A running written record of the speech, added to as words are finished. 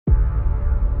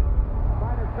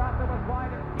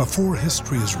Before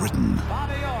history is written,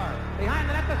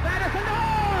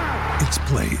 it's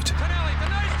played.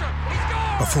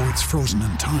 Before it's frozen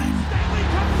in time,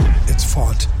 it's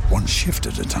fought one shift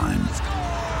at a time.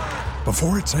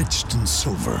 Before it's etched in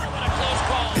silver,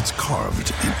 it's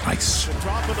carved in ice.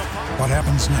 What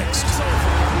happens next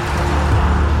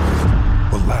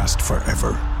will last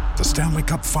forever. The Stanley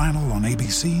Cup Final on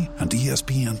ABC and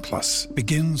ESPN Plus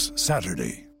begins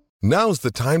Saturday. Now's the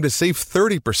time to save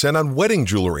 30% on wedding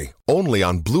jewelry, only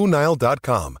on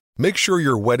BlueNile.com. Make sure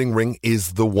your wedding ring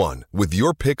is the one with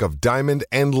your pick of diamond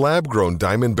and lab-grown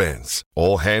diamond bands,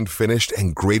 all hand-finished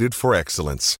and graded for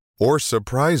excellence. Or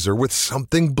surprise her with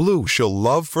something blue she'll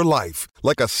love for life,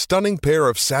 like a stunning pair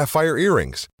of sapphire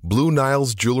earrings. Blue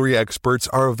Nile's jewelry experts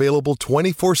are available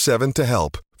 24/7 to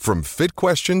help, from fit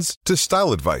questions to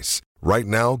style advice. Right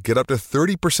now, get up to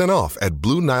 30% off at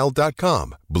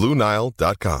BlueNile.com.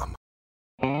 BlueNile.com.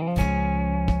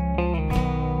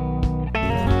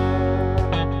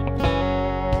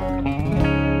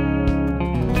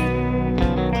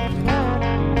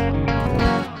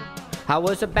 I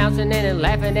was a-bouncing and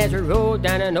laughing as we rolled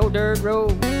down an old dirt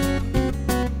road.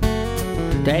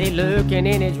 Daddy looking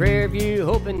in his rear view,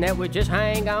 hoping that we'd just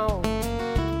hang on.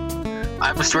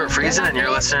 I'm Stuart Friesen, and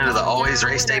you're listening to the Always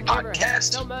Race Day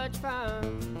podcast.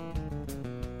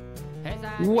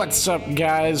 What's up,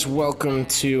 guys? Welcome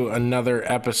to another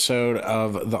episode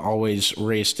of the Always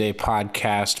Race Day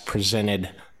podcast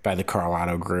presented by the Carl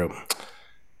Auto Group.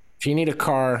 If you need a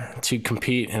car to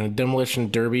compete in a demolition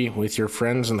derby with your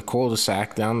friends in the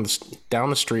cul-de-sac down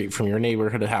the street from your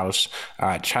neighborhood house,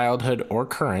 childhood or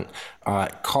current,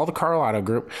 call the Carl Auto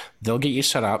Group. They'll get you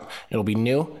set up. It'll be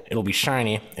new. It'll be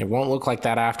shiny. It won't look like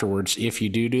that afterwards if you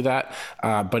do that.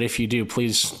 But if you do,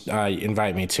 please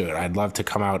invite me to it. I'd love to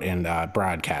come out and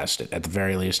broadcast it, at the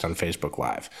very least on Facebook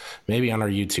Live, maybe on our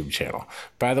YouTube channel.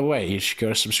 By the way, you should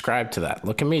go subscribe to that.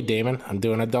 Look at me, Damon. I'm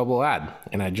doing a double ad,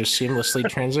 and I just seamlessly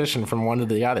transition from one to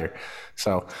the other.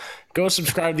 So go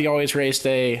subscribe to the Always Race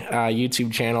Day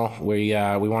YouTube channel. We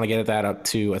want to get that up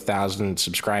to 1,000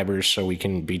 subscribers so we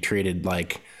can be treated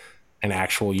like an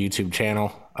actual YouTube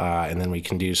channel, and then we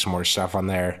can do some more stuff on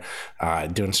there,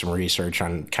 doing some research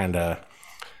on kind of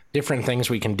different things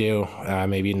we can do,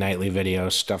 maybe nightly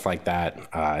videos, stuff like that,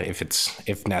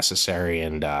 if necessary,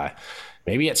 and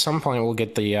maybe at some point we'll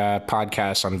get the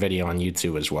podcast on video on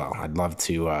YouTube as well. I'd love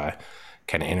to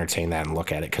kind of entertain that and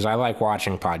look at it, because I like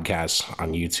watching podcasts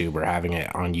on YouTube or having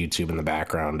it on YouTube in the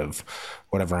background of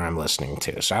whatever I'm listening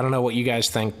to. So I don't know what you guys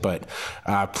think, but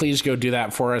please go do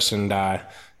that for us. And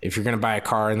if you're going to buy a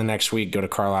car in the next week, go to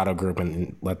Carl Auto Group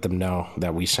and let them know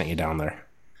that we sent you down there.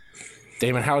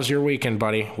 Damon, how was your weekend,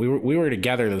 buddy? We were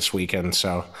together this weekend,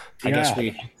 so I guess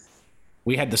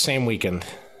we had the same weekend.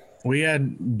 We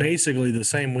had basically the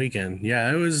same weekend.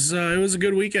 Yeah, it was a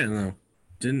good weekend though.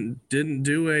 Didn't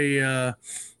do a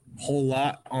whole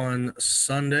lot on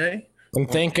Sunday. And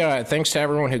thanks to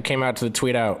everyone who came out to the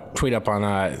tweet up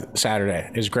on Saturday.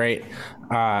 It was great.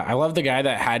 I love the guy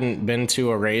that hadn't been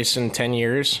to a race in 10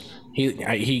 years.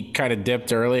 He kind of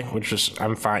dipped early, which was,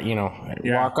 I'm fine.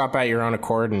 Walk up at your own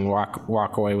accord and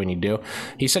walk away when you do.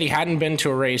 He said he hadn't been to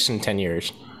a race in 10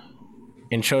 years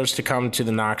and chose to come to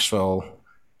the Knoxville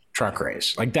truck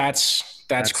race. Like that's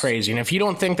crazy. And if you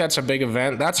don't think that's a big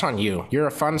event, that's on you. You're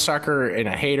a fun sucker and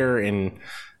a hater, and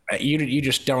you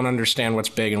just don't understand what's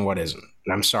big and what isn't.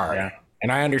 And I'm sorry. Yeah. And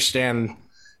I understand.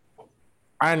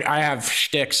 I have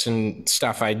shticks and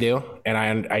stuff I do, and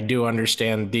I do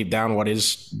understand deep down what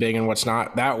is big and what's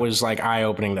not. That was like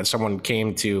eye-opening that someone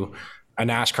came to a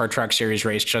NASCAR Truck Series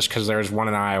race just because there was one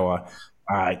in Iowa,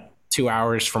 2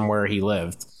 hours from where he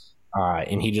lived,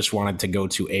 and he just wanted to go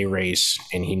to a race,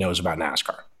 and he knows about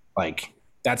NASCAR. Like,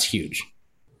 that's huge.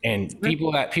 And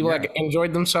people that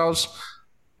enjoyed themselves,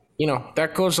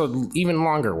 that goes an even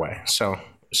longer way. So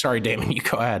sorry, Damon, you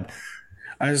go ahead.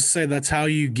 I was say that's how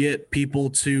you get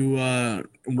people to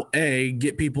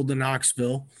get people to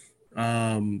Knoxville.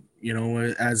 As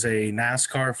a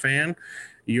NASCAR fan,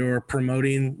 you're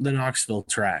promoting the Knoxville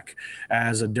track.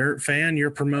 As a dirt fan, you're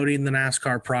promoting the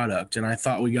NASCAR product. And I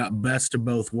thought we got best of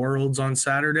both worlds on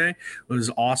Saturday. It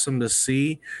was awesome to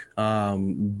see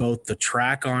both the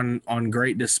track on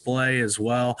great display, as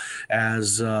well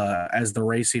as the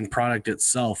racing product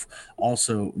itself,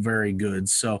 also very good.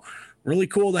 So really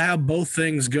cool to have both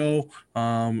things go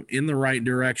in the right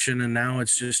direction, and now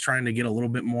it's just trying to get a little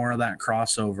bit more of that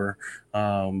crossover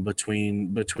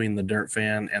between the dirt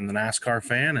fan and the NASCAR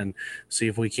fan, and see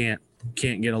if we can't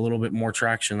get a little bit more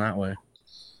traction that way.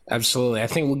 Absolutely. I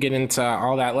think we'll get into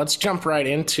all that. Let's jump right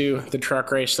into the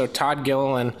truck race. So Todd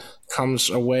Gilliland comes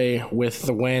away with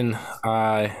the win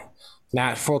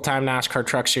full-time NASCAR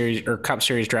Truck Series or Cup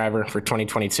Series driver for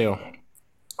 2022.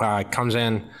 Comes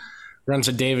in, runs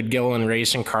a David Gilliland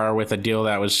racing car with a deal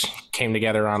that came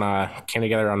together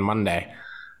on Monday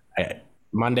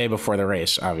before the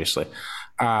race, obviously.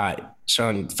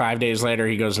 So 5 days later,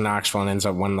 he goes to Knoxville and ends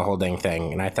up winning the whole dang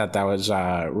thing. And I thought that was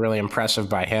really impressive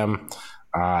by him.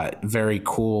 Very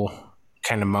cool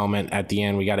kind of moment at the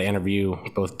end. We got to interview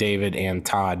both David and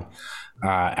Todd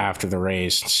after the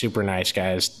race. Super nice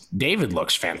guys. David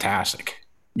looks fantastic.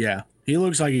 Yeah, he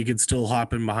looks like he could still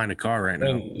hop in behind a car right now.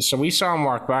 And so we saw him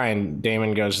walk by, and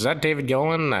Damon goes, "Is that David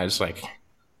Gilliland?" And I was like,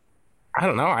 I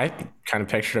don't know. I kind of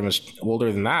pictured him as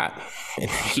older than that. And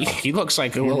he looks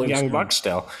like a little young buck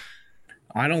still.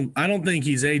 I don't think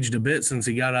he's aged a bit since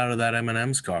he got out of that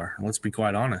M&M's car. Let's be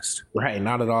quite honest. Right,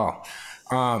 not at all.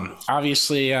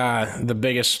 Obviously, the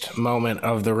biggest moment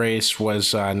of the race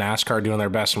was NASCAR doing their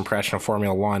best impression of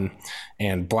Formula One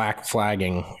and black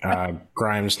flagging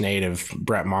Grimes native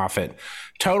Brett Moffitt.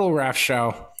 Total ref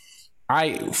show.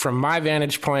 From my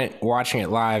vantage point, watching it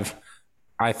live,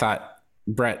 I thought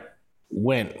Brett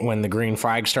went when the green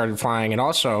flag started flying, and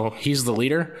also he's the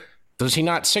leader. Does he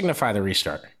not signify the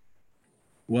restart?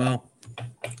 Well,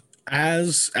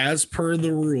 as per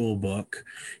the rule book,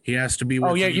 he has to be.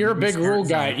 Oh yeah, you're a big rule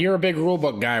guy. You're a big rule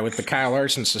book guy with the Kyle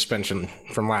Larson suspension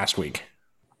from last week.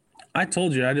 I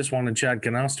told you I just wanted Chad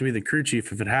Knaus to be the crew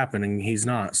chief if it happened, and he's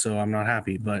not, so I'm not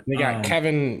happy. But they got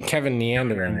Kevin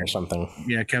Neandering or something.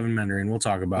 Yeah, Kevin Meendering. We'll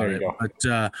talk about it. But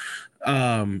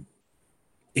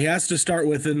he has to start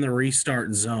within the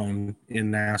restart zone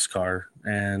in NASCAR,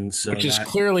 and so which is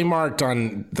clearly marked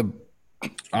on the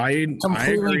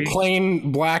completely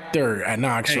plain black dirt at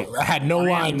Knoxville. It had no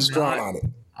lines drawn on it.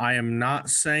 I am not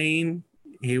saying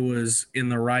he was in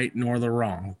the right nor the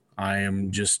wrong. I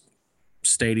am just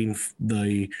stating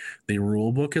the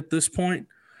rule book at this point.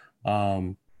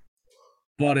 But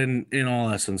in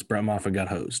all essence, Brett Moffitt got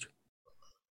hosed.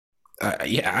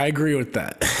 Yeah, I agree with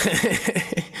that.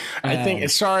 I think,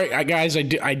 sorry, guys, I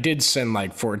did send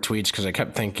like 4 tweets because I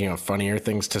kept thinking of funnier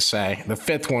things to say. The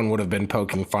 5th one would have been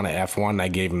poking fun at F1. I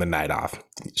gave him the night off.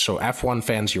 So F1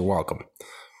 fans, you're welcome.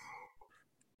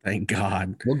 Thank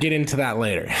God. We'll get into that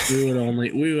later. We would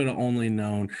have only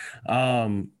known.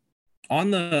 On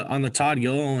the Todd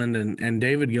Gilliland and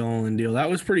David Gilliland deal, that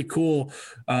was pretty cool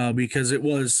because it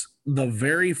was the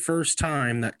very first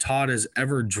time that Todd has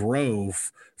ever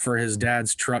drove for his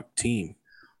dad's truck team.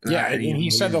 Yeah, and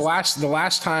he said the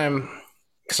last time,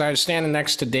 because I was standing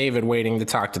next to David waiting to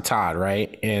talk to Todd,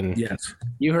 right? And yes,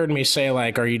 you heard me say,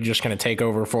 like, are you just going to take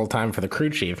over full time for the crew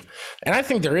chief? And I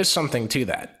think there is something to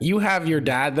that. You have your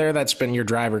dad there that's been your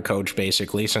driver coach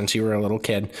basically since you were a little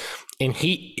kid. And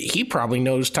he probably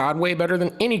knows Todd way better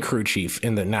than any crew chief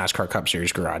in the NASCAR Cup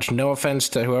Series garage. No offense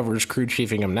to whoever's crew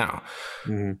chiefing him now.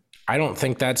 Mm-hmm. I don't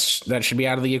think that should be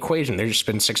out of the equation. There's just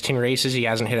been 16 races. He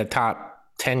hasn't hit a top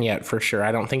 10 yet for sure.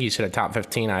 I don't think he's hit a top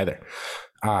 15 either.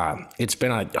 It's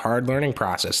been a hard learning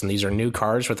process, and these are new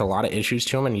cars with a lot of issues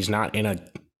to him, and he's not in an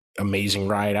amazing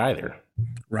ride either.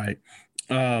 Right.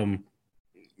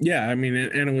 Yeah, I mean,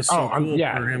 and it was so cool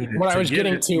for him. What I was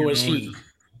getting to was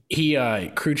he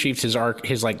crew chiefed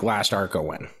his like last ARCA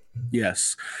win.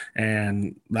 Yes,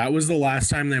 and that was the last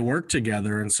time they worked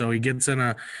together, and so he gets in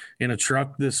a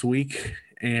truck this week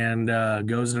and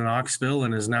goes to Knoxville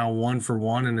and is now 1 for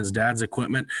 1 in his dad's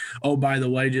equipment. Oh, by the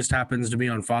way, just happens to be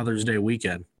on Father's Day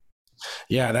weekend.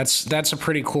 Yeah, that's a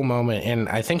pretty cool moment, and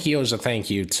I think he owes a thank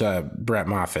you to Brett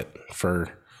Moffitt for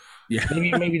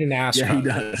maybe to NASCAR. Yeah, he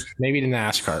does. Maybe to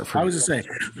NASCAR. I was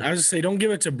just say, don't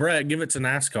give it to Brett, give it to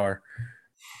NASCAR.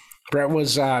 Brett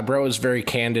was very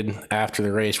candid after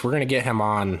the race. We're going to get him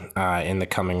on in the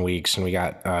coming weeks, and we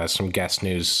got some guest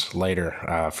news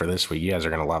later for this week. You guys are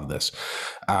going to love this.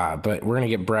 But we're going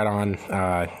to get Brett on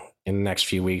in the next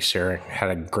few weeks here.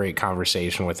 Had a great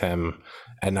conversation with him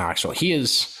at Knoxville.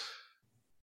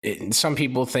 Some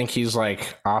people think he's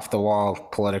like off the wall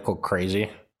political crazy.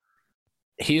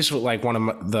 He's like one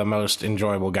of the most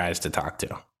enjoyable guys to talk to.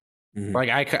 Mm-hmm.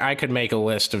 Like I could make a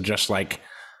list of just like,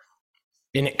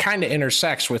 and it kind of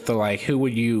intersects with the like, who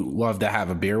would you love to have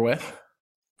a beer with?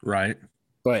 Right.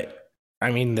 But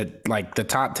I mean, the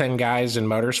top 10 guys in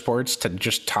motorsports to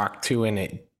just talk to in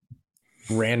a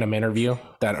random interview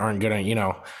that aren't going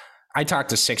to, I talked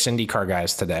to 6 IndyCar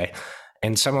guys today,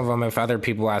 and some of them, if other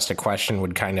people asked a question,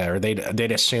 would or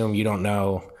they'd assume you don't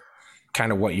know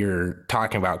kind of what you're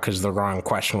talking about because the wrong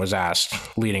question was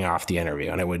asked leading off the interview,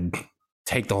 and it would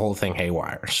take the whole thing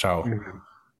haywire. So,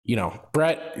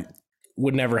 Brett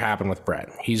would never happen with Brett.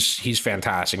 He's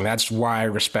fantastic. That's why I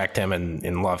respect him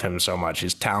and love him so much.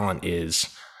 His talent is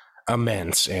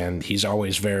immense, and he's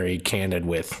always very candid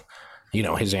with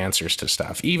his answers to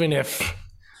stuff, even if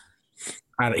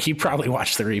he probably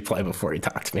watched the replay before he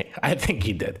talked to me. I think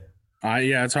he did.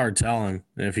 Yeah, it's hard telling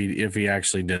if he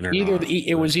actually did or not.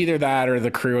 It was either that or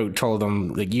the crew told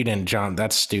him, like, you didn't jump,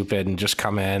 that's stupid, and just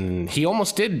come in. And he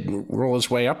almost did roll his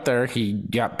way up there. He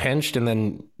got pinched, and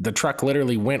then the truck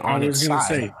literally went on its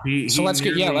side. Let's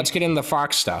get into the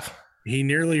Fox stuff. He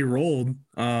nearly rolled.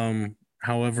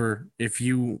 However, if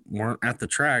you weren't at the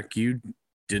track, you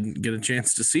didn't get a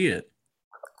chance to see it.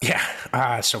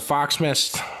 Yeah. So Fox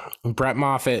missed Brett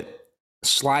Moffitt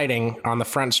sliding on the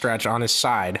front stretch on his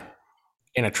side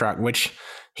in a truck, which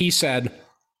he said,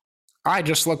 I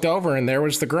just looked over and there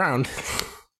was the ground.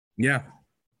 Yeah.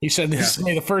 He said, this is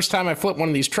the first time I flipped one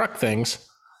of these truck things.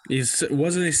 He said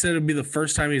it'd be the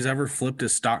first time he's ever flipped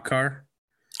his stock car?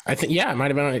 I think, it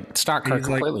might have been a stock car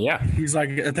completely. He's like,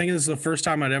 I think this is the first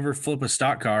time I'd ever flip a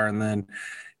stock car. And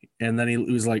then he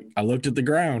was like, I looked at the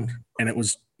ground and it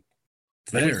was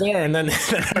there. It was there, and then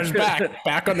I was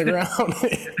back on the ground.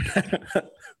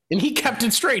 And he kept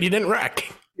it straight. He didn't wreck.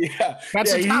 Yeah.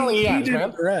 That's the talent he has, man.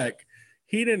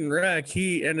 He didn't wreck.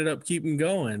 He ended up keeping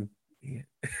going.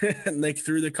 And they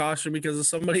threw the caution because of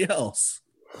somebody else.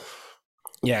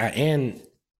 Yeah, and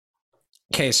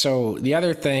okay, so the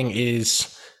other thing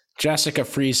is Jessica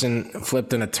Friesen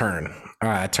flipped in a turn.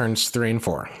 Turns 3 and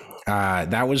 4.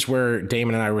 That was where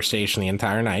Damon and I were stationed the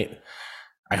entire night.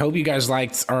 I hope you guys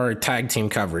liked our tag team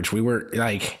coverage. We were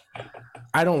like,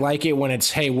 I don't like it when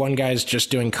it's, hey, one guy's just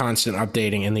doing constant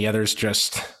updating and the other's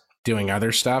just doing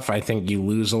other stuff. I think you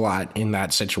lose a lot in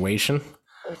that situation.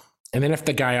 And then if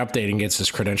the guy updating gets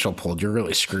his credential pulled, you're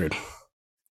really screwed.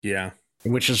 Yeah.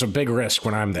 Which is a big risk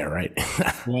when I'm there, right?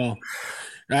 Well,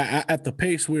 at the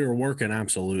pace we were working,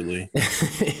 absolutely.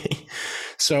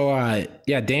 So,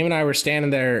 Damon and I were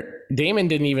standing there. Damon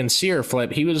didn't even see her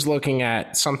flip. He was looking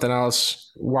at something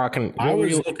else, walking. I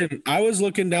was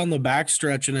looking down the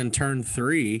backstretch and in turn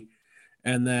 3,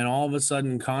 and then all of a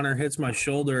sudden Connor hits my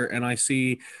shoulder, and I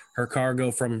see her car go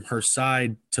from her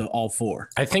side to all 4.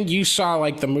 I think you saw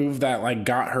like the move that like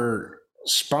got her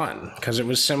spun, because it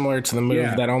was similar to the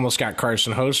move that almost got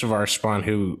Carson Hocevar spun,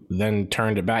 who then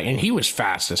turned it back, and he was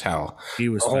fast as hell. He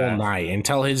was the whole night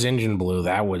until his engine blew.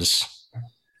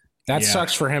 That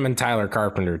sucks for him and Tyler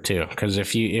Carpenter too, because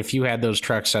if you had those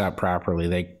trucks set up properly,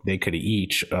 they could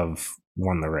each have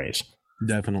won the race.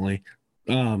 Definitely.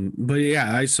 But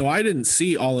yeah, so I didn't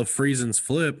see all of Friesen's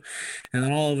flip, and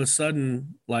then all of a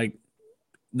sudden, like,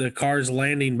 the car's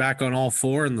landing back on all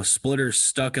 4 and the splitter's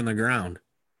stuck in the ground.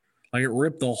 Like, it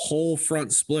ripped the whole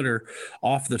front splitter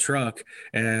off the truck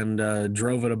and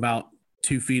drove it about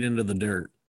 2 feet into the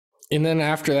dirt. And then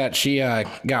after that, she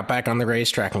got back on the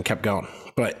racetrack and kept going.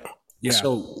 But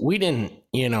so we didn't,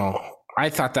 I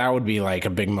thought that would be like a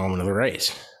big moment of the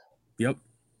race. Yep.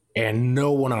 And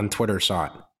no one on Twitter saw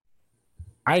it.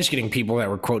 I was getting people that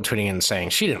were quote tweeting and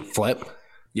saying she didn't flip.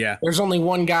 Yeah. There's only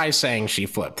one guy saying she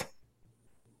flipped.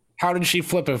 How did she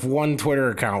flip if one Twitter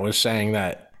account was saying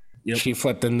that she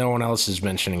flipped and no one else is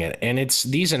mentioning it? And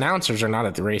these announcers are not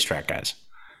at the racetrack, guys.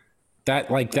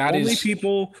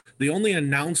 The only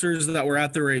announcers that were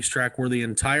at the racetrack were the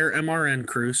entire MRN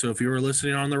crew. So if you were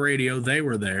listening on the radio, they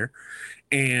were there.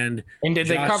 And did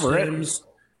they cover it?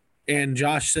 And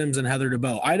Josh Sims and Heather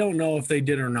DeBow. I don't know if they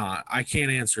did or not. I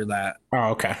can't answer that. Oh,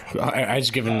 okay. I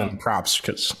was giving them props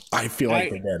because I feel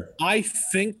like they did. I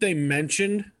think they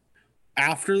mentioned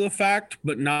after the fact,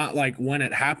 but not like when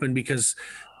it happened, because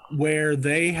where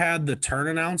they had the turn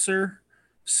announcer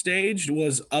staged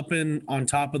was up on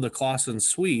top of the Clausen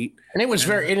suite, and it was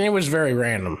very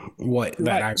random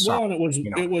I saw. Well,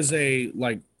 it was a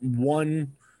like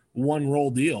one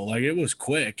roll deal. Like, it was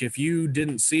quick. If you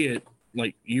didn't see it,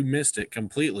 like, you missed it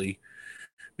completely,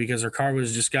 because her car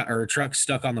was her truck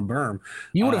stuck on the berm.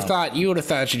 You would have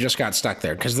thought she just got stuck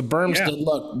there, because the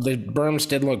berms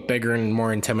did look bigger and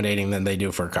more intimidating than they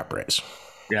do for a cup race.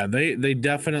 Yeah, they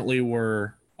definitely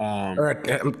were.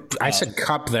 I said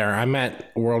cup there. I meant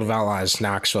World of Outlaws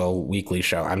Knoxville weekly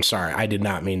show. I'm sorry. I did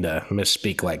not mean to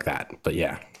misspeak like that, but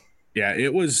yeah. Yeah,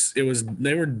 it was,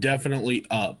 they were definitely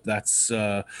up.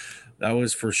 That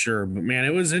was for sure. But man,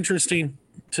 it was interesting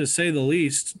to say the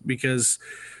least, because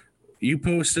you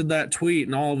posted that tweet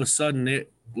and all of a sudden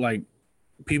it, like,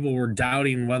 people were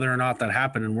doubting whether or not that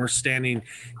happened. And we're standing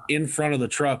in front of the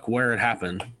truck where it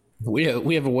happened. We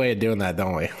have a way of doing that,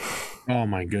 don't we? Oh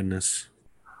my goodness.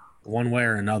 One way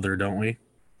or another, don't we?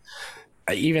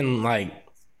 Even like,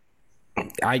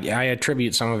 I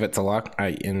attribute some of it to luck.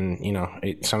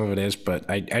 Some of it is, but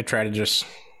I try to just,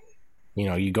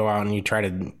 you go out and you try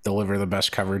to deliver the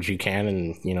best coverage you can,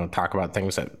 and talk about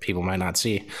things that people might not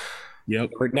see.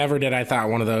 Yep. Never did I thought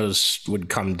one of those would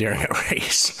come during a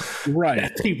race. Right.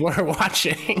 That people are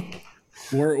watching.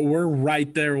 We're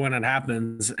right there when it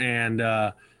happens, and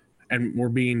we're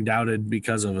being doubted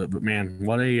because of it. But man,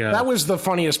 that was the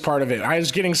funniest part of it. I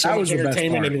was getting so much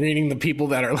entertainment and reading the people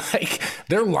that are like,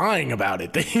 they're lying about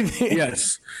it.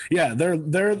 Yes. Yeah.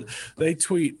 They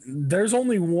tweet, there's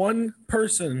only one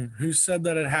person who said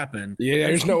that it happened. Yeah.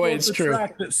 There's no way it's true.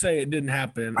 That say it didn't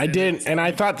happen. I did. And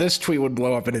I thought this tweet would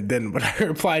blow up and it didn't, but I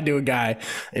replied to a guy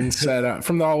and said,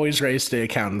 from the Always Race Day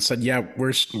account, and said, yeah,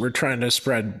 we're trying to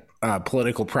spread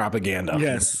political propaganda.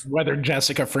 Yes. Whether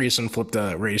Jessica Friesen flipped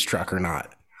a race truck or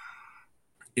not.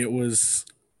 It was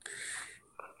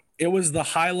the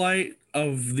highlight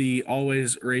of the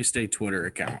Always Race Day Twitter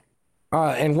account.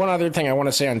 And one other thing I want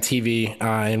to say on TV,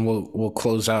 and we'll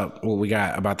close out what we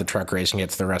got about the truck race and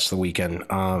get to the rest of the weekend.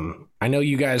 I know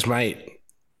you guys might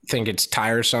think it's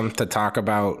tiresome to talk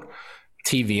about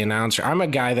TV announcer. I'm a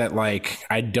guy that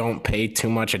I don't pay too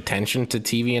much attention to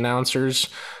TV announcers.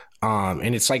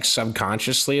 And it's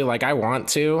subconsciously, I want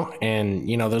to, and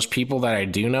those people that I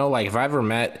do know, if I ever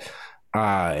met,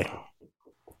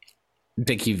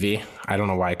 Dickie V, I don't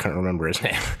know why I couldn't remember his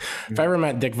name. If I ever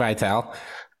met Dick Vitale,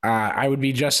 I would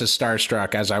be just as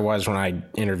starstruck as I was when I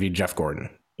interviewed Jeff Gordon.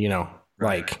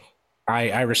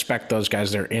 I respect those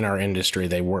guys. They're in our industry.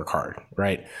 They work hard.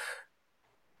 Right.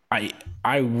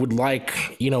 I would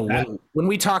when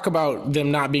we talk about them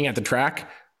not being at the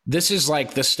track, this is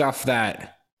the stuff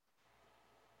that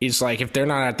is if they're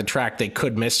not at the track, they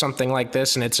could miss something like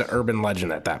this. And it's an urban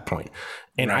legend at that point.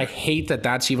 And right. I hate that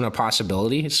that's even a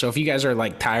possibility. So if you guys are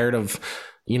tired of,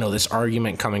 this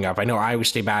argument coming up, I know Iowa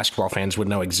State basketball fans would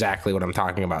know exactly what I'm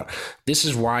talking about. This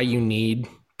is why you need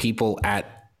people at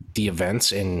the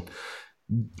events. And,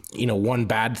 one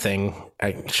bad thing,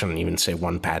 I shouldn't even say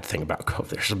one bad thing about COVID.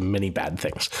 There's many bad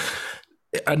things.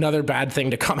 Another bad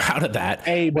thing to come out of that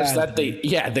was that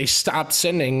they stopped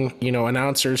sending,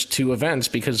 announcers to events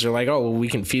because they're oh, well, we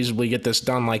can feasibly get this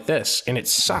done like this. And it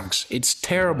sucks. It's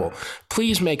terrible.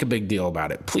 Please make a big deal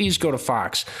about it. Please go to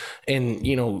Fox and,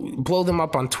 blow them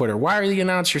up on Twitter. Why are the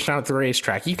announcers not at the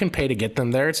racetrack? You can pay to get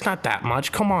them there. It's not that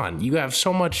much. Come on. You have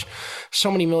so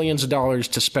many millions of dollars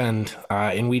to spend.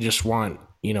 And we just want,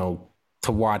 to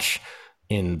watch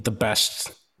in the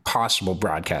best possible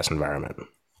broadcast environment.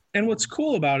 And what's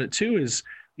cool about it too is,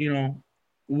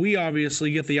 we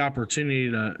obviously get the opportunity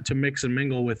to mix and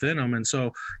mingle within them. And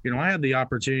so, I had the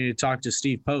opportunity to talk to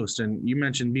Steve Post, and you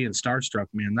mentioned being starstruck,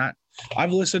 man. That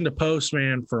I've listened to Post,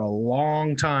 man, for a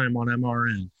long time on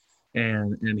MRN,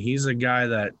 and he's a guy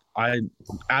that I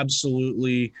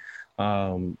absolutely,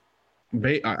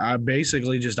 I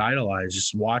basically just idolize,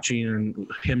 just watching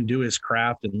him do his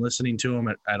craft and listening to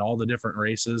him at all the different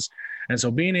races. And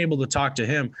so being able to talk to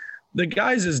him, the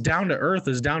guy's as down to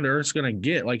earth's going to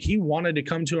get. He wanted to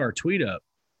come to our tweet up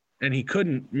and he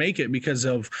couldn't make it because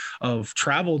of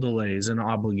travel delays and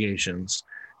obligations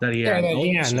that he had.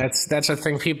 Yeah, and that's a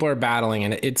thing people are battling,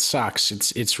 and it sucks.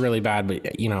 It's really bad, but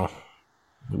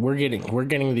we're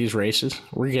getting these races.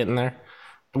 We're getting there.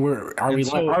 Are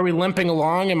we limping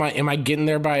along? Am I getting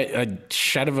there by a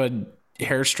shed of a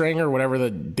hairstring or whatever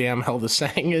the damn hell the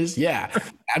saying is? Yeah,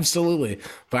 absolutely.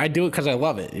 But I do it because I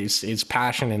love it. It's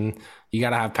passion, and you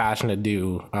got to have passion to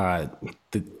do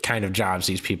the kind of jobs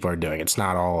these people are doing. It's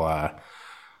not all.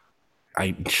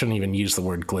 I shouldn't even use the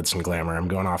word glitz and glamour. I'm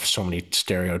going off so many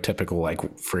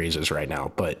stereotypical phrases right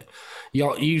now, but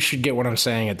you should get what I'm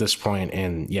saying at this point.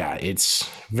 And yeah, it's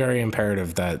very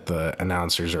imperative that the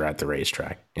announcers are at the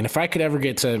racetrack. And if I could ever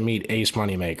get to meet Ace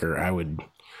Moneymaker, I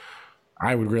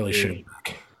would really shoot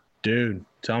back. Dude,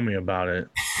 tell me about it.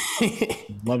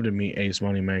 Love to meet Ace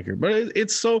Moneymaker. But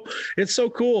it's so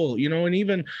cool, and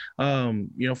even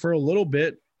for a little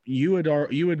bit you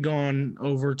had gone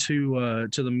over to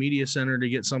the media center to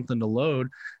get something to load,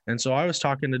 and so I was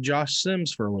talking to Josh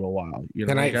Sims for a little while.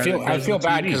 And I feel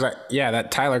bad because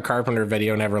that Tyler Carpenter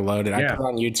video never loaded. I put it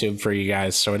on YouTube for you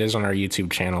guys, so it is on our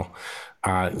YouTube channel.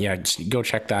 Just go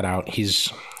check that out.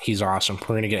 He's awesome.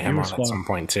 We're gonna get him on at some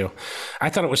point too.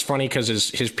 I thought it was funny because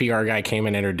his PR guy came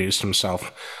and introduced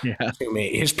himself to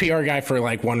me. His PR guy for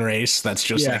one race. That's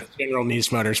just General Nice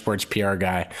Motorsports PR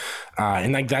guy,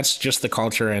 and that's just the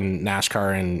culture in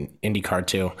NASCAR and IndyCar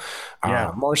too.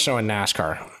 More so in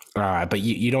NASCAR. But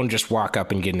you don't just walk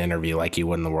up and get an interview like you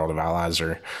would in the World of Outlaws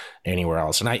or anywhere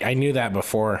else. And I knew that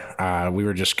before. We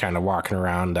were just kind of walking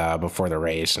around before the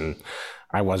race, and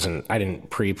I didn't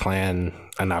pre-plan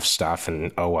enough stuff,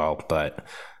 and but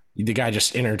the guy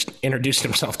just introduced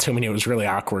himself to me, and it was really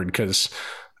awkward because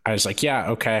I was like,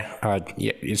 yeah, okay.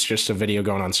 It's just a video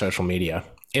going on social media.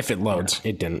 If it loads,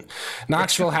 it didn't.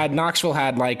 Knoxville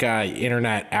had like a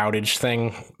internet outage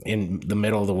thing in the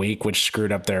middle of the week, which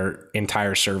screwed up their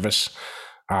entire service.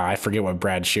 I forget what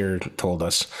Brad Shear told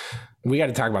us. We got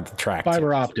to talk about the track.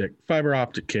 Fiber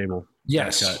optic cable.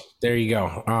 Yes, there you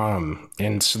go.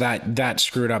 And so that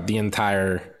screwed up the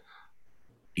entire,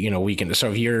 weekend.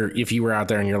 So if you were out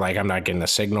there and you're like, I'm not getting a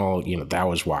signal, that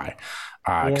was why.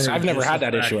 Because I've never had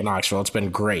that issue at Knoxville. It's been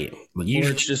great. Or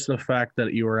it's just the fact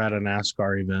that you were at a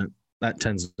NASCAR event. That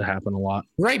tends to happen a lot.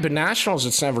 Right, but Nationals,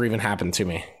 it's never even happened to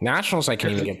me. Nationals, I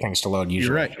can't even get things to load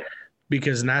usually. You're right,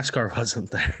 because NASCAR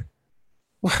wasn't there.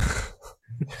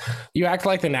 You act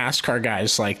like the NASCAR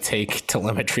guys take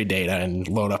telemetry data and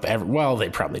load up well, they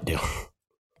probably do.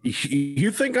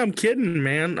 You think I'm kidding,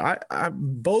 man? I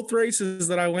both races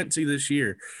that I went to this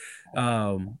year,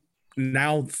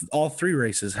 now all 3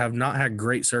 races have not had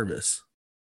great service.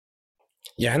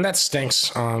 Yeah, and that stinks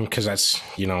because that's,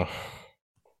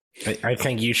 I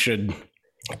think you should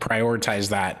prioritize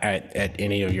that at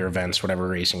any of your events, whatever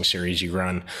racing series you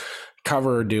run.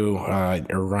 Cover or do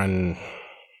or run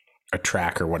a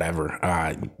track or whatever.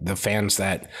 The fans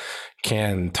that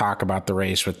can talk about the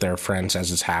race with their friends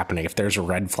as it's happening. If there's a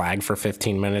red flag for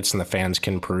 15 minutes and the fans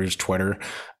can peruse Twitter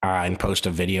and post a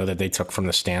video that they took from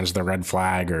the stands of the red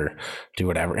flag or do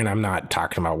whatever. And I'm not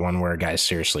talking about one where a guy's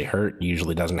seriously hurt.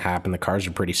 Usually doesn't happen. The cars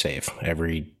are pretty safe.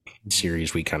 Every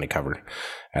series we kind of cover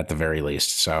at the very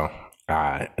least. So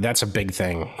that's a big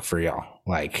thing for y'all.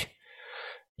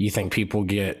 You think people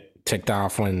get ticked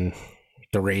off when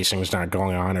the racing's not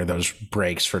going on or those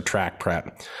breaks for track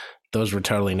prep? Those were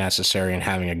totally necessary, and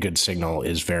having a good signal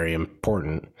is very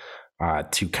important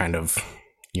to kind of,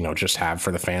 just have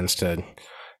for the fans to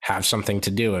have something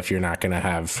to do if you're not going to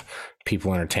have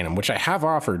people entertain them, which I have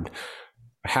offered.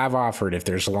 If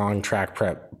there's a long track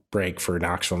prep break for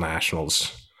Knoxville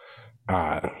Nationals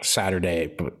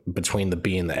Saturday between the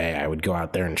B and the A, I would go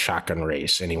out there and shotgun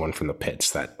race anyone from the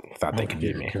pits that thought they could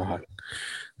beat me.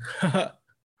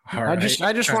 I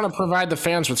just want to provide the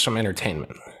fans with some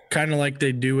entertainment. Kind of like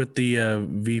they do with the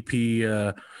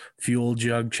VP fuel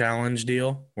jug challenge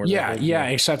deal. Yeah.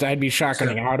 Except I'd be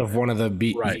shotgunning out of one of the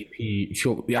VP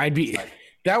fuel.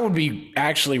 That would be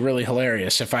actually really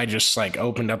hilarious if I just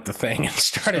opened up the thing and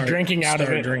started drinking out of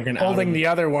it, holding the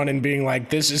other one and being like,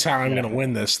 "This is how I'm going to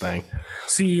win this thing."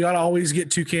 See, you got to always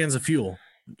get 2 cans of fuel.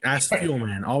 Ask the fuel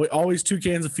man. Always 2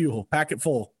 cans of fuel. Pack it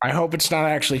full. I hope it's not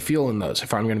actually fuel in those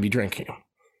if I'm going to be drinking them.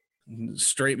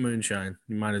 Straight moonshine.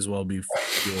 You might as well be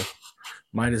fuel.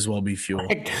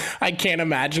 I can't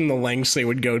imagine the lengths they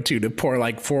would go to pour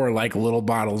 4 little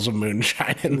bottles of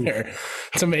moonshine in there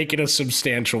to make it a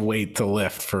substantial weight to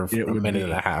lift for a minute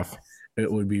and a half.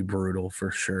 It would be brutal for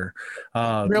sure.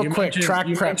 Real quick, track prep.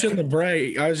 You mentioned the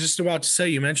break. I was just about to say,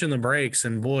 you mentioned the breaks,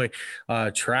 and boy,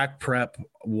 track prep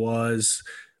was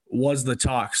the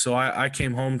talk. So I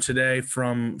came home today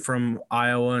from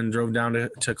Iowa and drove down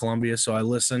to Columbia. So I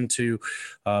listened to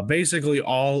basically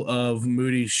all of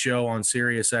Moody's show on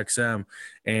Sirius XM,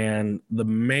 and the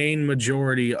main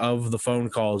majority of the phone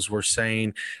calls were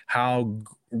saying how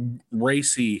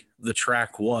racy the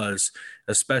track was,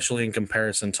 especially in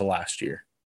comparison to last year.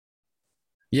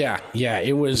 Yeah,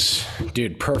 it was,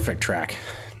 dude, perfect track.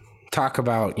 Talk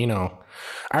about,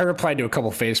 I replied to a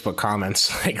couple Facebook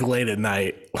comments late at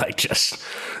night, just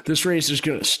this race is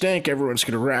gonna stink, everyone's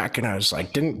gonna wreck, and I was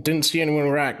like, didn't see anyone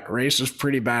wreck. Race is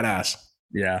pretty badass.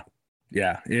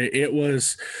 Yeah, it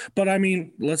was. But I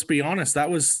mean, let's be honest, that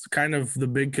was kind of the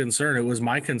big concern. It was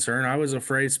my concern. I was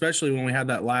afraid, especially when we had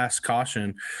that last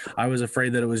caution, I was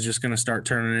afraid that it was just going to start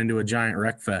turning into a giant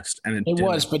wreck fest, and it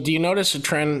was. But do you notice the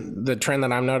trend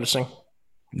that I'm noticing?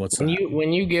 What's when that?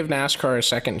 When you give NASCAR a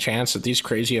second chance at these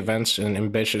crazy events and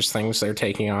ambitious things they're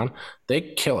taking on, they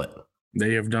kill it.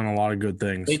 They have done a lot of good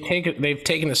things. They've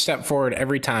taken a step forward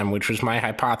every time, which was my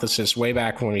hypothesis way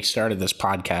back when we started this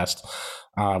podcast,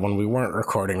 when we weren't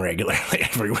recording regularly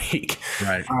every week.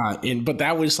 Right. But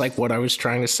that was what I was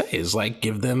trying to say is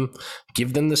give them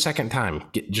the second time.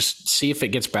 Just see if it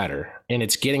gets better, and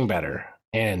it's getting better.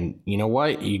 And you know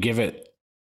what? You give it.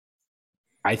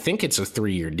 I think it's a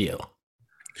 3-year deal.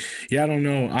 Yeah, I don't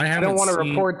know. I don't want to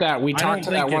report that. We talked to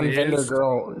that one vendor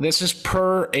girl. This is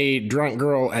per a drunk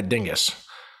girl at Dingus,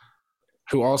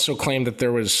 who also claimed that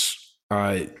there was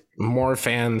more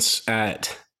fans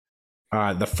at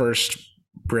the first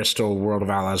Bristol World of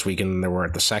Outlaws weekend than there were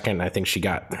at the second. I think she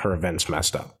got her events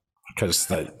messed up because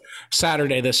the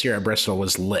Saturday this year at Bristol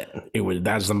was lit.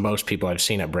 That was the most people I've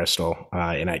seen at Bristol,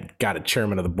 and I got a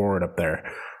chairman of the board up there,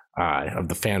 of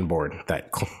the fan board,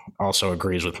 that also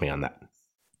agrees with me on that.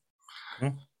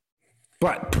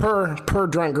 But per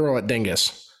drunk girl at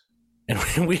Dingus,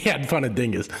 And we had fun at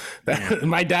Dingus.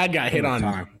 My dad got hit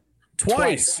on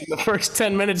twice in the first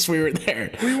 10 minutes we were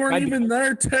there. We weren't even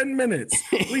there 10 minutes.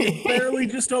 We barely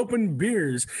just opened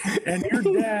beers, and your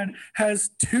dad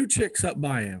has 2 chicks up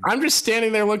by him. I'm just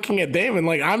standing there looking at Damon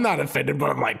like, I'm not offended,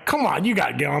 but I'm like, come on, you got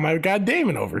to get on my guy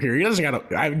Damon over here. He doesn't got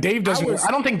to. Dave doesn't.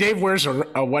 I don't think Dave wears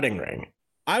a wedding ring.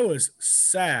 I was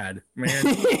sad, man.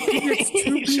 He gets 2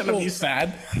 people. Shouldn't be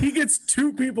sad. He gets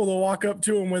 2 people to walk up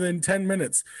to him within 10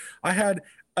 minutes. I had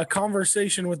a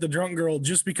conversation with the drunk girl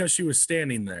just because she was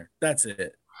standing there. That's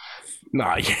it.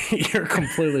 No, you're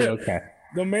completely okay.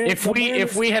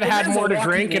 If we had more to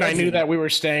drink and I knew that we were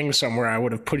staying somewhere, I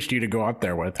would have pushed you to go up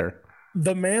there with her.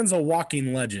 The man's a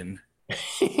walking legend.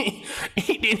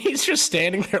 He's just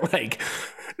standing there like,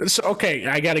 so, okay,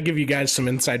 I got to give you guys some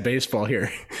inside baseball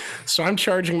here. So I'm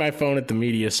charging my phone at the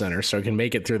media center so I can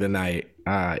make it through the night,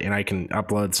 and I can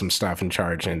upload some stuff and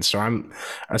charge in. So I'm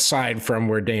aside from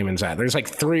where Damon's at. There's like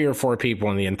 3 or 4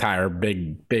 people in the entire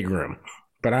big room.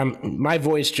 But my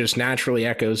voice just naturally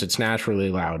echoes. It's naturally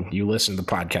loud. You listen to the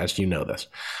podcast, you know this.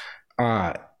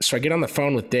 So I get on the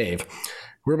phone with Dave.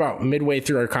 We're about midway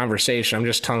through our conversation. I'm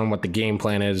just telling him what the game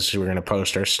plan is. We're going to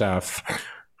post our stuff.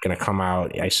 Going to come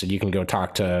out. I said, you can go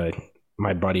talk to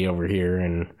my buddy over here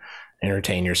and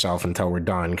entertain yourself until we're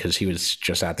done, because he was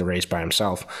just at the race by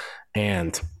himself.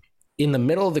 And in the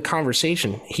middle of the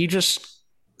conversation, he just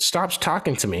stops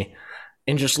talking to me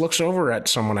and just looks over at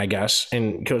someone, I guess,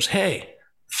 and goes, hey,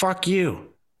 fuck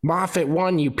you. Moffitt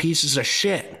won, you pieces of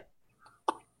shit.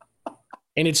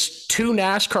 And it's 2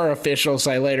 NASCAR officials,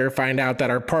 I later find out,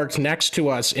 that are parked next to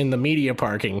us in the media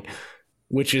parking,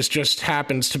 which is just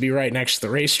happens to be right next to the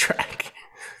racetrack.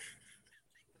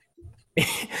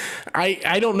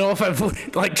 I don't know if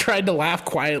I've like tried to laugh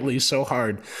quietly so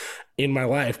hard in my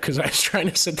life, because I was trying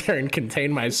to sit there and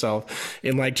contain myself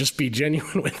and like just be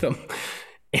genuine with them.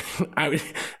 And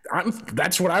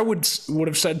that's what I would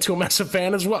have said to him as a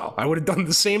fan as well. I would have done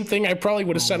the same thing. I probably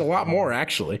would have said a lot more,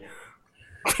 actually.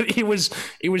 But it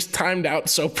was timed out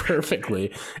so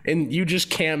perfectly, and you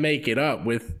just can't make it up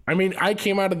with. I mean, I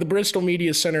came out of the Bristol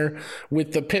Media Center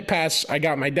with the pit pass. I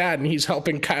got my dad, and he's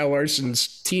helping Kyle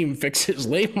Larson's team fix his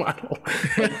late model.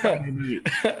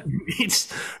 The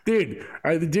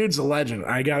dude's a legend.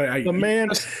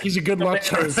 He's a good luck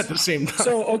charm at the same time.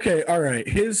 So okay, all right.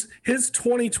 His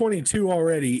 2022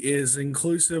 already is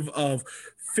inclusive of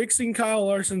fixing Kyle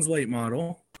Larson's late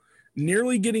model,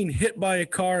 nearly getting hit by a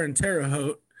car in Terre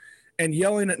Haute, and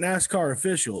yelling at NASCAR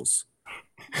officials.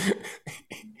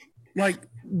 Like,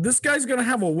 this guy's going to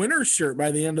have a winner's shirt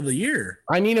by the end of the year.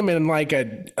 I need him in like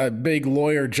a big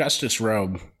lawyer justice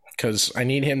robe, because I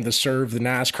need him to serve the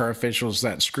NASCAR officials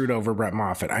that screwed over Brett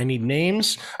Moffitt. I need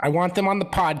names. I want them on the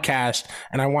podcast,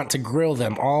 and I want to grill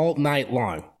them all night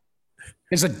long.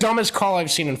 It's the dumbest call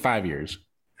I've seen in 5 years.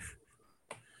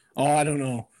 Oh, I don't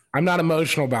know. I'm not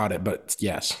emotional about it, but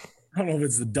yes. I don't know if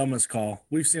it's the dumbest call.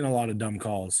 We've seen a lot of dumb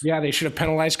calls. Yeah, they should have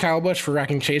penalized Kyle Busch for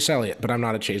wrecking Chase Elliott, but I'm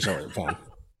not a Chase Elliott fan.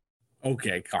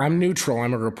 Okay, Connor. I'm neutral.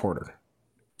 I'm a reporter.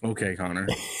 Okay, Connor.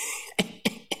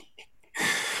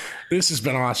 This has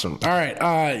been awesome. All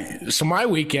right. So my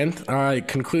weekend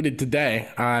concluded today.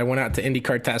 I went out to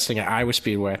IndyCar testing at Iowa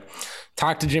Speedway.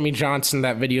 Talked to Jimmy Johnson.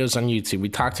 That video's on YouTube. We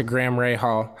talked to Graham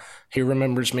Rahal. He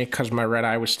remembers me because of my red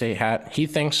Iowa State hat. He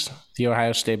thinks the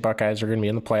Ohio State Buckeyes are going to be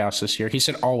in the playoffs this year. He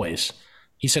said always.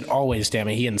 He said always, damn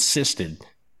it. He insisted.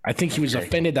 I think he was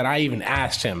offended that I even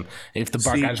asked him if the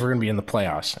Buckeyes were going to be in the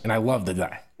playoffs. And I love the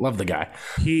guy. Love the guy.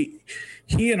 He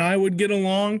and I would get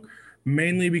along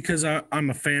mainly because I'm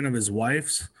a fan of his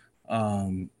wife's.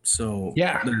 So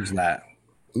yeah, there's that.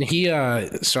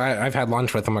 I've had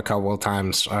lunch with him a couple of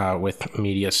times with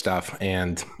media stuff.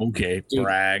 And okay,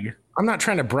 brag. I'm not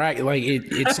trying to brag. Like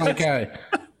it's like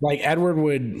like Edward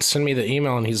would send me the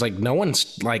email and he's like, no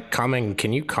one's like coming.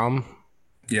 Can you come?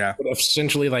 Yeah. Would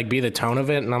essentially like be the tone of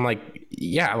it. And I'm like,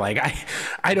 yeah, like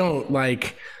I don't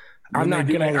like, I'm not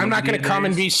gonna come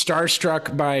and be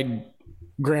starstruck by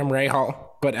Graham Rahal,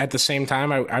 but at the same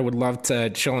time, I would love to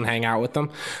chill and hang out with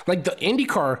them. Like the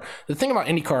IndyCar, the thing about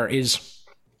IndyCar is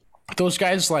those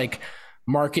guys like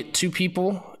market to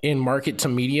people and market to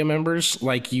media members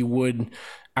like you would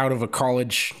out of a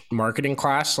college marketing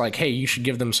class. Like, hey, you should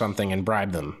give them something and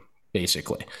bribe them,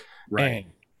 basically. Right. And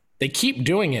they keep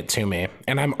doing it to me,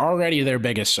 and I'm already their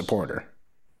biggest supporter.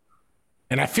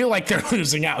 And I feel like they're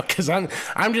losing out because I'm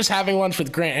just having lunch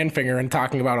with Grant Enfinger and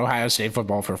talking about Ohio State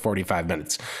football for 45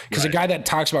 minutes. Because a guy that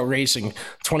talks about racing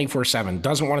 24/7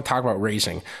 doesn't want to talk about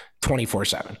racing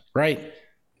 24/7, right?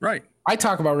 Right. I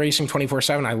talk about racing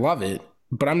 24/7. I love it,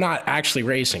 but I'm not actually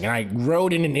racing. And I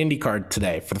rode in an IndyCar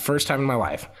today for the first time in my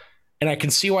life. And I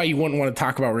can see why you wouldn't want to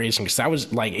talk about racing, because I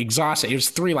was like exhausted. It was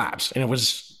 3 laps, and it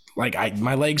was like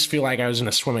my legs feel like I was in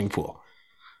a swimming pool.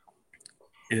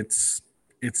 It's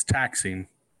taxing.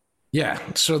 Yeah.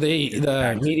 So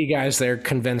the meaty guys there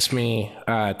convinced me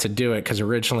to do it, because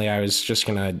originally I was just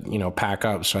gonna pack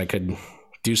up so I could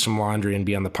do some laundry and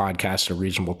be on the podcast at a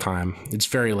reasonable time. It's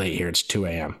very late here. It's 2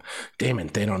 a.m. Damn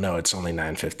it, they don't know it's only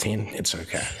 9:15. It's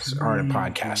okay. It's the art of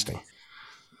podcasting.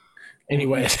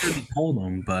 Anyway, I told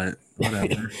them, but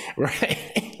whatever.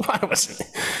 Right?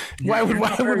 Why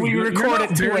would we record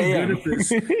at 2 a.m.?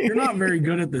 You're not very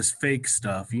good at this fake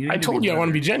stuff. I told you I want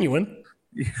to be genuine.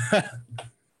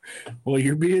 Well,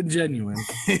 you're being genuine.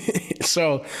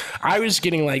 So I was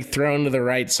getting like thrown to the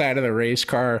right side of the race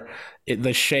car.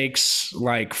 The shakes,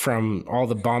 like from all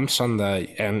the bumps on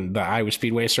the Iowa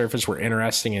Speedway surface, were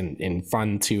interesting and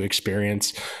fun to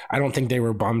experience. I don't think they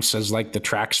were bumps as like the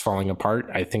track's falling apart.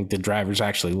 I think the drivers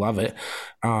actually love it.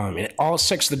 And all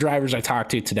 6 of the drivers I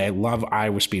talked to today love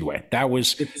Iowa Speedway. That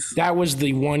was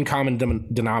the one common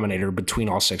denominator between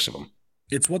all 6 of them.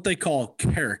 It's what they call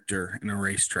character in a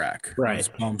racetrack. Right. Those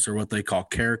bumps are what they call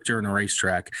character in a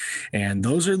racetrack. And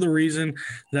those are the reason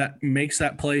that makes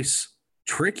that place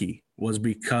tricky, was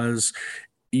because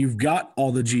you've got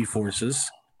all the G-forces,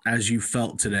 as you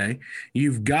felt today.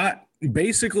 You've got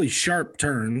basically sharp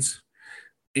turns,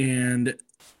 and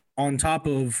on top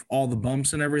of all the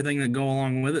bumps and everything that go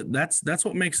along with it, that's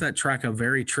what makes that track a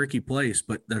very tricky place,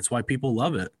 but that's why people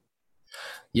love it.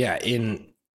 Yeah,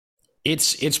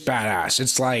 it's badass.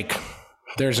 It's like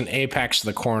there's an apex to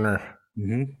the corner,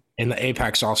 and the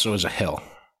apex also is a hill.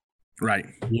 Right.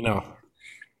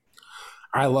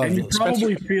 I love and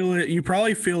it. You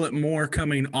probably feel it more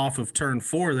coming off of turn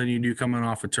 4 than you do coming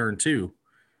off of turn 2.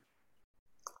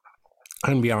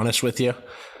 I'm gonna be honest with you.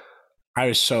 I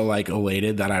was so like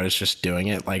elated that I was just doing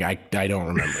it. Like I don't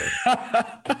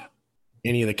remember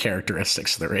any of the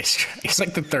characteristics of the racetrack. It's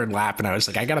like the 3rd lap, and I was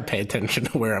like, I gotta pay attention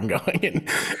to where I'm going,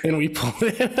 and we pulled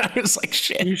it. I was like,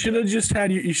 shit. You should have just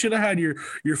had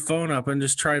your phone up and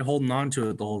just tried holding on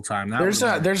to it the whole time. There's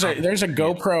a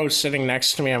GoPro sitting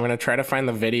next to me. I'm gonna try to find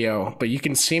the video, but you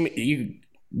can see me. You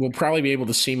will probably be able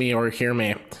to see me or hear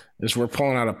me as we're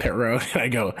pulling out a pit road, and I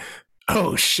go,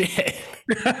 oh shit.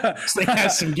 So they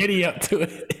has some giddy up to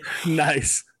it.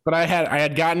 Nice. But I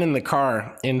had gotten in the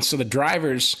car, and so the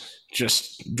drivers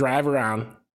just drive around,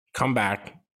 come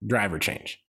back, driver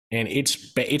change. And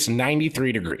it's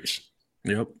 93 degrees.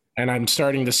 Yep. And I'm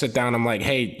starting to sit down. I'm like,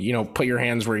 hey, put your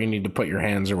hands where you need to put your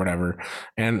hands or whatever.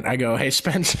 And I go, hey,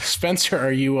 Spencer,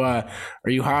 are you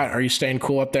hot? Are you staying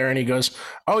cool up there? And he goes,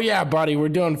 oh yeah, buddy, we're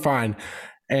doing fine.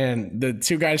 And the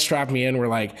 2 guys strapped me in. Were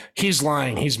like, he's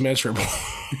lying. He's miserable.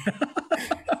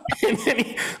 And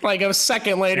then like a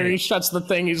second later, he shuts the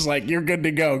thing. He's like, you're good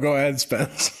to go. Go ahead,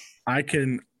 Spence. I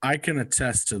can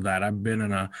attest to that. I've been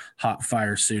in a hot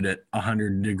fire suit at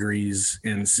 100 degrees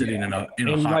and sitting in a and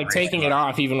hot like taking car. it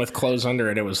off, even with clothes under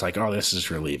it, it was like, oh, this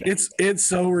is relieving. It's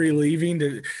so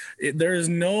relieving. There is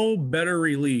no better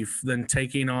relief than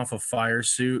taking off a fire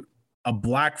suit, a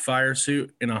black fire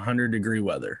suit in 100-degree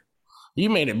weather. You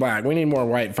made it black. We need more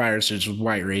white fire suits with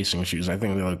white racing shoes. I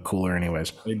think they look cooler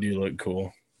anyways. They do look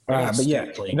cool. But yeah,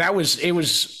 it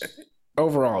was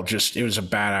overall just, it was a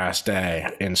badass day.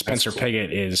 And Spencer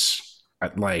Pigot is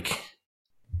like,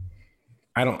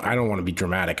 I don't want to be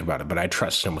dramatic about it, but I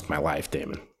trust him with my life,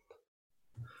 Damon.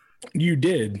 You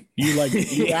did. You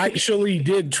actually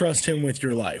did trust him with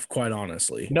your life, quite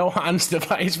honestly. No Hans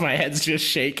device. My head's just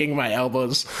shaking. My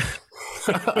elbows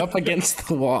up against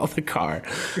the wall of the car.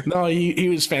 No, he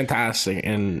was fantastic.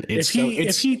 And if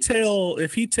he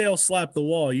tail slapped the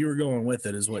wall, you were going with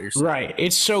it, is what you're saying. Right.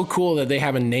 It's so cool that they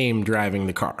have a name driving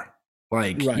the car.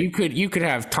 Like right. you could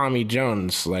have Tommy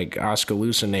Jones, like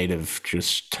Oskaloosa native,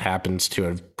 just happens to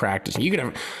have practiced. You could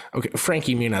have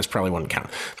Frankie Muniz probably wouldn't count,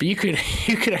 but you could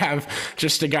have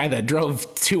just a guy that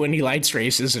drove 2 Indy Lights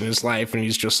races in his life, and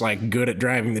he's just like good at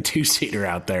driving the 2-seater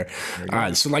out there.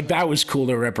 So like that was cool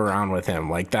to rip around with him.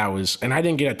 Like that was, and I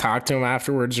didn't get to talk to him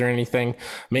afterwards or anything.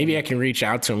 Maybe I can reach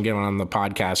out to him, get him on the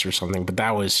podcast or something. But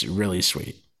that was really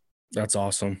sweet. That's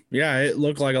awesome. Yeah, it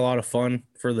looked like a lot of fun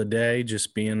for the day,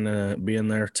 just being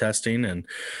there testing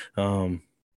and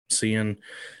seeing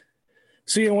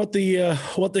what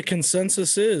the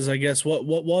consensus is. I guess what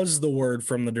was the word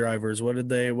from the drivers? What did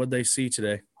they see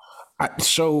today?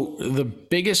 So the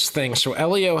biggest thing, so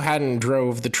Elio hadn't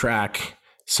drove the track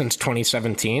since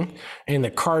 2017, and the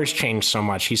cars changed so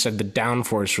much. He said the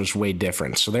downforce was way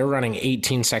different. So they were running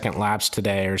 18-second laps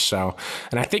today or so.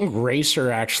 And I think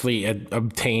Racer actually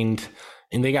obtained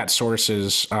and they got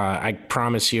sources. I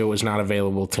promise you it was not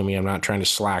available to me. I'm not trying to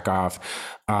slack off.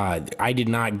 I did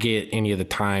not get any of the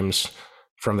times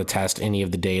from the test, any of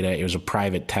the data. It was a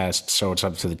private test, so it's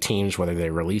up to the teams whether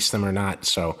they release them or not.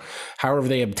 So however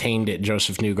they obtained it,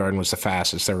 Joseph Newgarden was the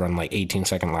fastest. They run like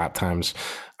 18-second lap times.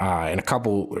 And a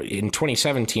couple in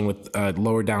 2017 with a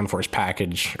lower downforce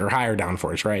package, or higher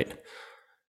downforce, right?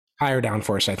 Higher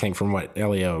downforce, I think, from what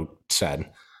Elio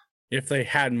said. If they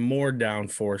had more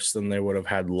downforce, then they would have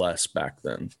had less back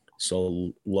then.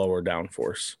 So lower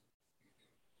downforce.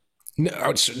 No,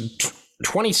 it's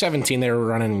 2017, they were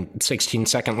running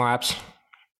 16-second laps,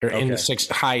 or in the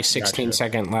high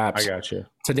 16-second laps. I got you.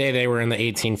 Today, they were in the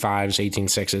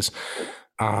 18.5s,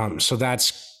 18.6s. So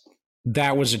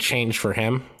that was a change for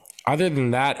him. Other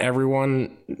than that,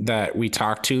 everyone that we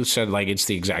talked to said like it's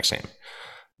the exact same.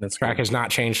 That's track has not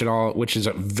changed at all, which is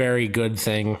a very good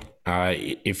thing.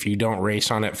 If you don't race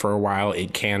on it for a while,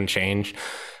 it can change.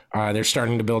 They're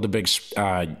starting to build a big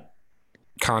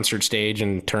concert stage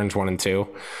in turns 1 and 2.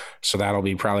 So that'll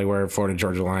be probably where Florida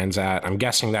Georgia Line's at. I'm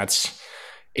guessing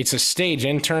it's a stage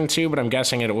in turn 2, but I'm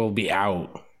guessing it will be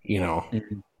out,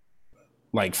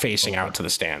 like facing out to the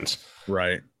stands.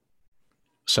 Right.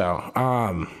 So,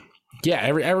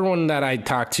 everyone that I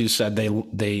talked to said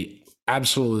they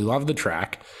absolutely love the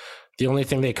track. The only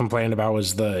thing they complained about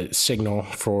was the signal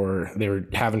they were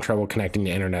having trouble connecting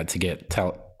the internet to get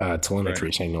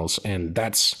telemetry signals. And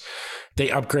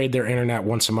they upgrade their internet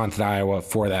once a month at Iowa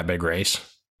for that big race,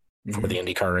 for the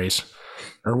IndyCar race,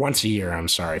 or once a year, I'm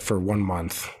sorry, for 1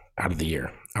 month out of the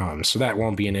year. So that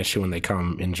won't be an issue when they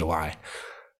come in July.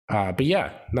 But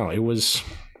yeah, no, it was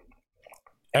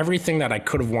everything that I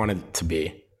could have wanted to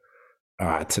be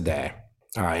today.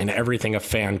 And everything a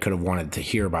fan could have wanted to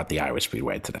hear about the Iowa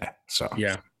Speedway today. So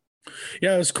yeah,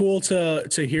 it was cool to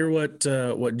hear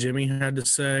what Jimmy had to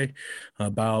say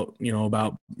about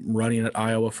running at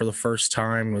Iowa for the first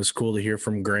time. It was cool to hear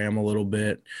from Graham a little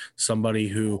bit. Somebody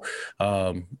who,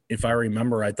 if I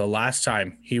remember right, the last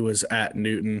time he was at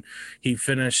Newton, he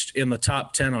finished in the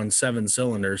top 10 on 7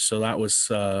 cylinders. So that was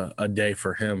a day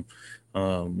for him.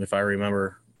 If I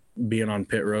remember being on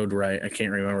pit road right. I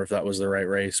can't remember if that was the right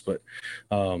race, but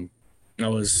I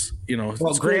was,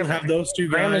 it's Graham, cool to have those two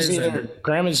guys.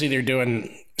 Graham is either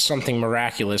doing something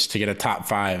miraculous to get a top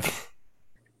 5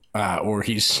 or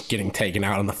he's getting taken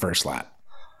out on the first lap.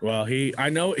 Well, I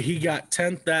know he got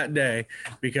 10th that day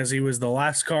because he was the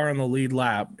last car on the lead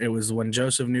lap. It was when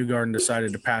Joseph Newgarden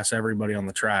decided to pass everybody on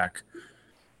the track.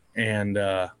 And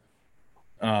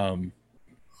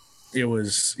he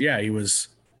was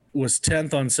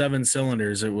 10th on 7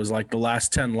 cylinders. It was like the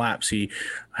last 10 laps he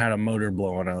had a motor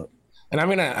blowing up. And I'm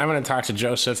gonna talk to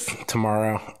Joseph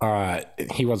tomorrow.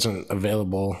 He wasn't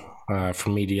available for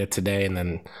media today, and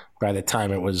then by the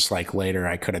time it was like later,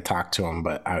 I could have talked to him,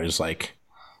 but I was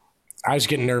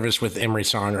getting nervous with Emery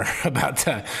Songer about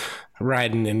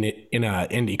riding in a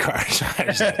Indy car. So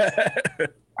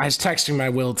I was texting my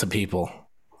will to people.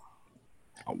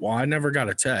 Well, I never got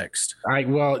a text. I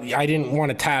didn't want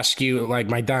to task you. Like,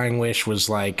 my dying wish was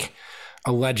like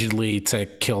allegedly to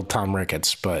kill Tom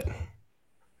Ricketts, but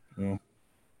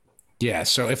yeah.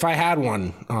 So if I had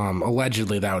one,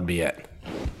 allegedly that would be it.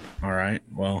 All right.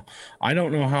 Well, I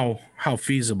don't know how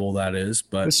feasible that is,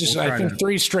 but this is I think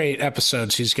 3 straight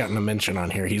episodes he's gotten a mention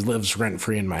on here. He lives rent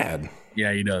free in my head.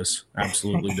 Yeah, he does.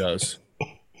 Absolutely does.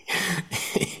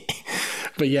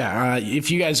 But yeah, if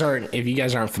you guys aren't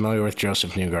familiar with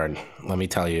Joseph Newgarden, let me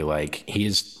tell you, like, he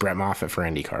is Brett Moffitt for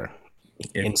IndyCar.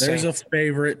 If there's a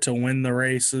favorite to win the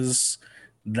races,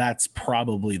 that's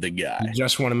probably the guy. He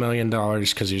just won $1 million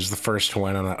because he was the first to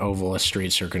win on an oval, a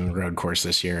street circuit, and road course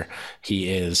this year. He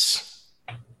is.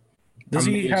 Does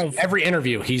he have every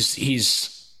interview?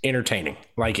 He's entertaining.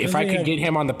 Like, if I could get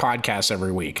him on the podcast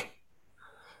every week.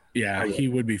 Yeah, he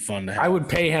would be fun to have. I would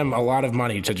pay him a lot of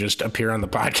money to just appear on the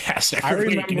podcast every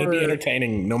week, and he'd be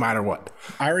entertaining no matter what.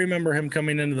 I remember him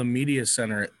coming into the media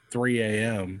center at 3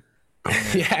 a.m.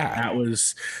 Yeah,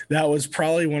 that was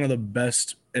probably one of the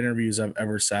best interviews I've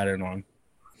ever sat in on.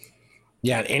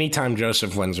 Yeah, anytime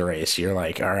Joseph wins a race, you're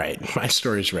like, all right, my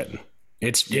story's written.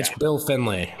 It's Bill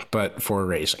Finlay, but for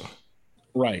racing.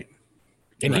 Right.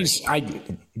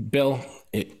 And Bill,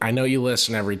 I know you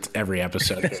listen every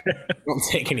episode. Don't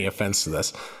take any offense to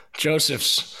this.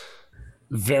 Joseph's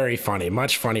very funny,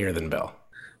 much funnier than Bill.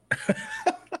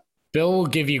 Bill will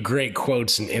give you great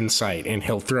quotes and insight, and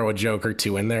he'll throw a joke or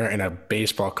two in there and a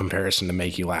baseball comparison to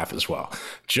make you laugh as well.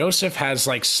 Joseph has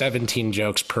like 17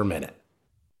 jokes per minute.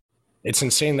 It's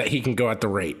insane that he can go at the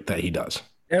rate that he does.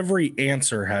 Every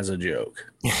answer has a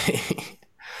joke.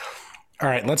 All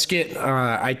right, let's get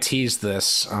I teased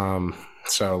this.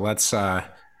 So let's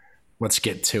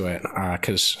get to it,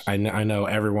 because I know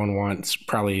everyone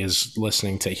probably is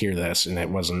listening to hear this, and it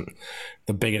wasn't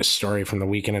the biggest story from the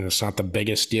weekend, and it's not the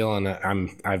biggest deal, and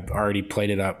I've already played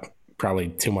it up probably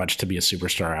too much to be a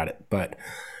superstar at it. But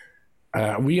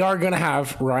we are going to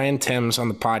have Ryan Timms on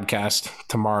the podcast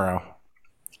tomorrow.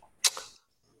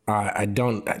 I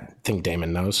think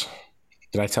Damon knows.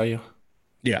 Did I tell you?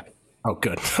 Yeah. Oh,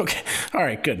 good. Okay. All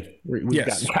right, good. We've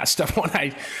gotten past stuff.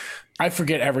 I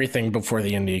forget everything before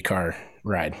the IndyCar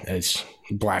ride. It's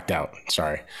blacked out.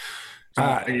 Sorry.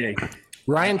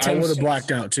 Ryan Timms. I would have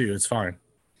blacked out too. It's fine.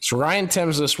 So Ryan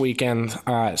Timms this weekend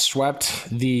swept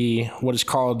what is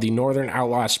called the Northern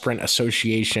Outlaw Sprint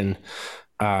Association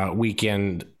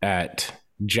weekend at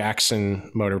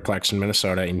Jackson Motorplex in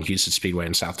Minnesota and Houston Speedway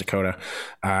in South Dakota.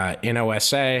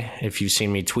 NOSA, if you've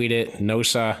seen me tweet it,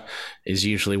 NOSA is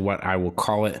usually what I will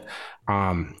call it.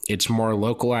 It's more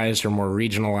localized or more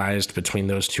regionalized between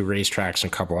those two racetracks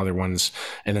and a couple other ones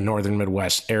in the northern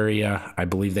Midwest area. I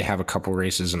believe they have a couple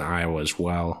races in Iowa as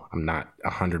well. I'm not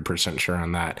 100% sure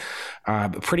on that.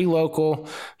 But pretty local.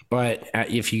 But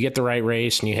if you get the right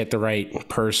race and you hit the right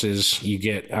purses, you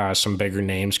get some bigger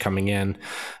names coming in.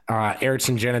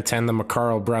 Ayrton Gennatan, the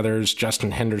McCarl brothers,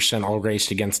 Justin Henderson all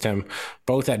raced against him,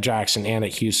 both at Jackson and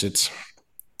at Huset's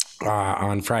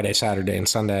on Friday, Saturday, and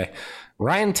Sunday.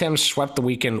 Ryan Timms swept the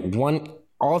weekend, won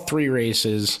all three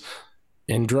races,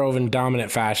 and drove in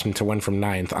dominant fashion to win from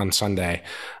 9th on Sunday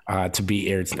to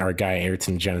beat our guy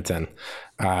Ayrton Gennatan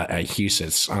at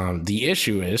Huset's. The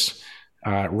issue is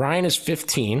Ryan is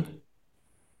 15,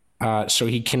 so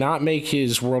he cannot make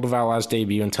his World of Outlaws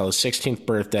debut until his 16th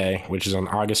birthday, which is on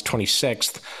August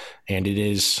 26th, and it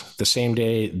is the same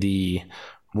day the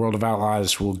World of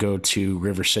Outlaws will go to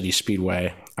River City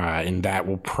Speedway, and that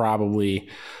will probably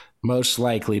most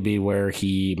likely be where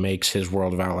he makes his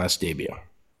World of Outlaws debut.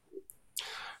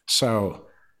 So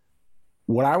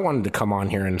what I wanted to come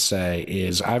on here and say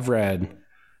is I've read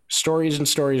stories and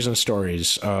stories and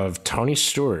stories of Tony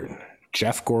Stewart,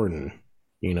 Jeff Gordon,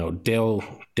 Dale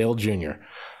Jr.,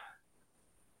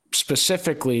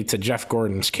 specifically to Jeff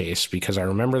Gordon's case, because I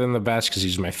remember them the best because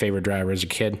he's my favorite driver as a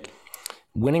kid,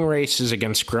 winning races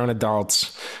against grown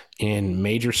adults in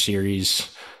major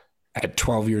series at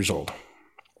 12 years old.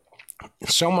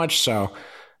 So much so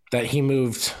that he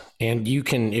moved, and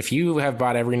if you have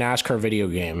bought every NASCAR video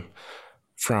game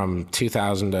from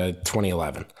 2000 to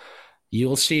 2011,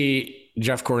 you'll see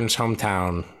Jeff Gordon's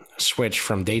hometown switch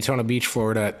from Daytona Beach,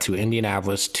 Florida to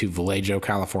Indianapolis to Vallejo,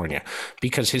 California,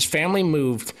 because his family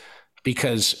moved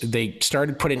because they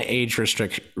started putting age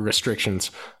restrictions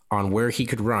on where he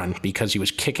could run because he was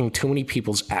kicking too many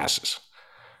people's asses.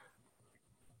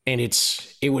 And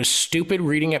it was stupid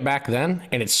reading it back then,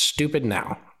 and it's stupid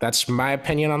now. That's my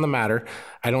opinion on the matter.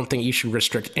 I don't think you should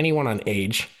restrict anyone on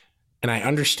age, and I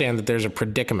understand that there's a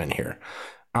predicament here.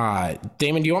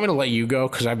 Damon, do you want me to let you go?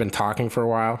 Because I've been talking for a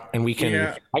while, and we can.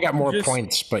 Yeah, I got more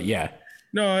points, but yeah.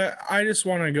 No, I just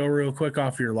want to go real quick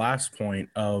off your last point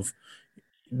of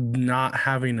not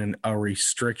having a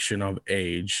restriction of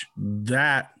age.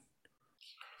 That's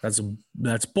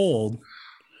bold.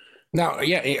 Now,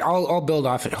 yeah, I'll build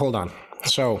off it. Hold on.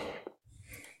 So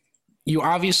you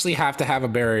obviously have to have a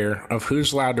barrier of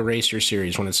who's allowed to race your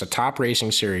series when it's a top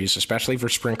racing series, especially for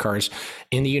sprint cars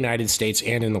in the United States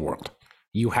and in the world.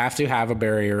 You have to have a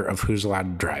barrier of who's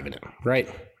allowed to drive in it, right?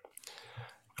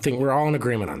 I think we're all in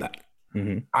agreement on that.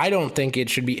 Mm-hmm. I don't think it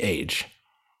should be age.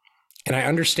 And I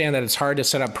understand that it's hard to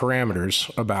set up parameters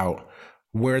about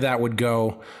where that would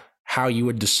go, how you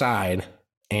would decide,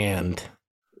 and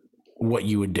what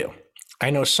you would do. I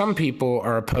know some people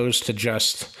are opposed to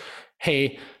just,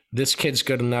 hey, this kid's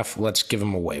good enough, let's give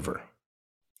him a waiver,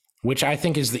 which I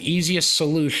think is the easiest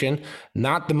solution,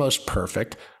 not the most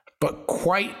perfect, but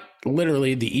quite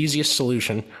literally the easiest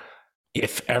solution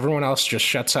if everyone else just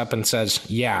shuts up and says,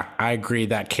 yeah, I agree,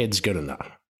 that kid's good enough.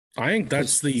 I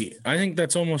think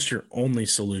that's almost your only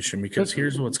solution, because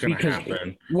here's what's going to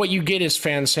happen. What you get is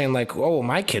fans saying like, oh,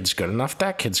 my kid's good enough.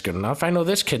 That kid's good enough. I know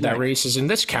this kid that races in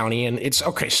this county, and it's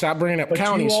okay. Stop bringing up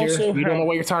counties here. You don't know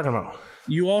what you're talking about.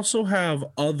 You also have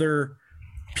other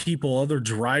people, other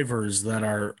drivers that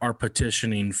are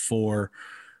petitioning for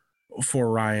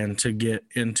Ryan to get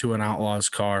into an Outlaws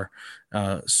car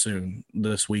soon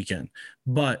this weekend.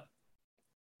 But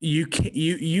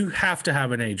you have to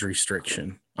have an age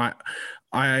restriction. That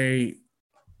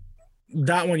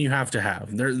one you have to have.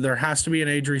 There has to be an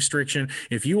age restriction.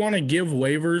 If you want to give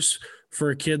waivers for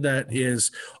a kid that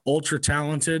is ultra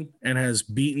talented and has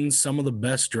beaten some of the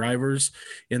best drivers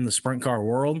in the sprint car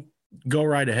world, go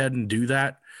right ahead and do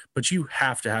that. But you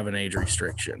have to have an age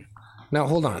restriction. Now,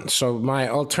 hold on. So my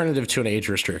alternative to an age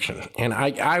restriction, and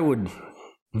I would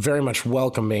very much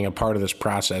welcome being a part of this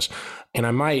process, and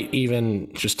I might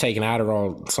even just take an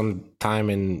Adderall sometime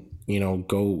and,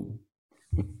 go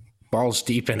balls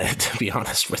deep in it, to be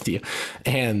honest with you.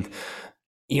 And,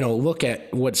 look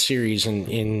at what series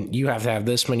and you have to have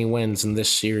this many wins in this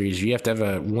series. You have to have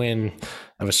a win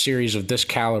of a series of this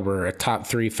caliber, a top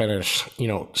 3 finish,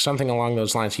 something along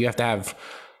those lines. You have to have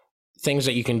things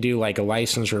that you can do, like a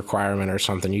license requirement or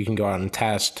something. You can go out and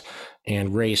test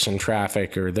and race in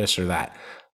traffic or this or that.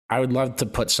 I would love to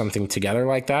put something together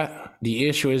like that. The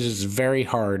issue is it's very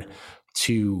hard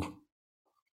to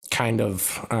kind of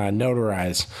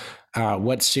notarize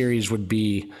what series would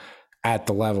be at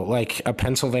the level, like a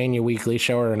Pennsylvania weekly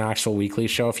show or a Knoxville weekly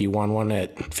show. If you won one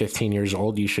at 15 years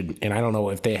old, you should, and I don't know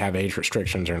if they have age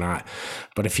restrictions or not,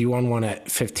 but if you won one at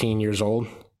 15 years old,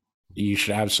 you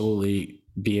should absolutely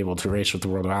be able to race with the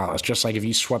World of Outlaws. Just like if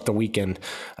you swept the weekend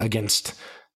against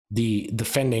the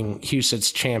defending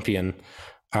Huset's champion,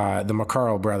 the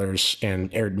McCarl brothers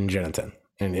and Ayrton Gennington,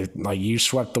 and you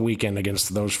swept the weekend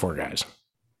against those 4 guys.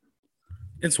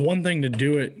 It's one thing to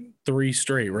do it 3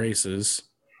 straight races.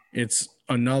 It's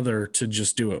another to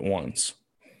just do it once.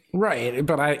 Right,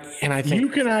 but I think you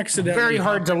can accidentally very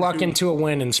hard to luck into a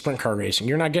win in sprint car racing.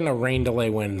 You're not getting a rain delay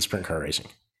win in sprint car racing.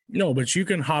 No, but you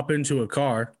can hop into a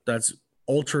car that's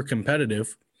ultra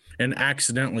competitive and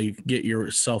accidentally get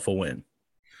yourself a win.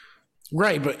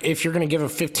 Right, but if you're going to give a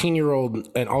 15-year-old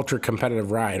an ultra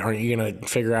competitive ride, aren't you going to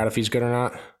figure out if he's good or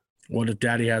not? What if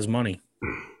daddy has money?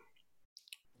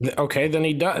 Okay, then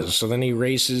he does. So then he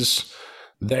races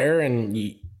there, and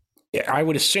I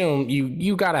would assume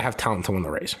you got to have talent to win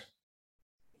the race.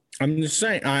 I'm just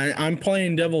saying, I'm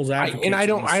playing devil's advocate.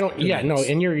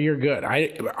 And you're good.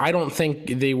 I don't think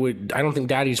they would. I don't think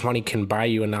Daddy's Money can buy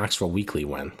you a Knoxville weekly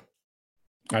win.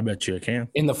 I bet you it can.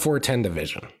 In the 410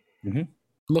 division. Mm-hmm.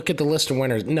 Look at the list of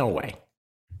winners. No way.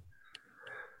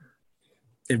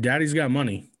 If Daddy's got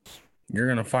money, you're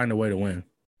going to find a way to win.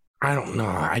 I don't know.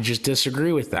 I just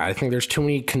disagree with that. I think there's too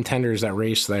many contenders that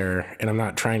race there, and I'm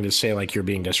not trying to say like you're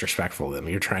being disrespectful to them.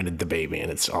 You're trying to debate me,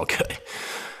 and it's all good.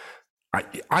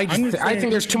 I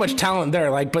think there's too much talent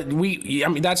there. But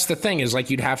that's the thing is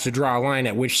you'd have to draw a line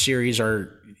at which series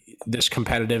are this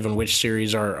competitive and which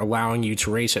series are allowing you to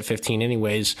race at 15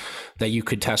 anyways that you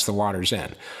could test the waters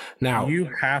in. Now you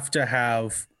have to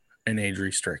have an age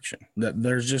restriction.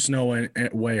 There's just no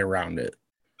way around it.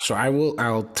 So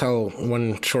I'll tell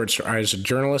one short story. I was a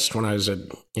journalist when I was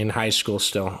in high school,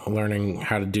 still learning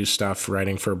how to do stuff,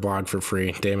 writing for a blog for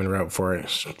free. Damon wrote for it.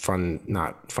 Fun,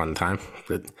 not fun time,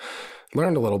 but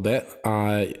learned a little bit.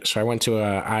 So I went to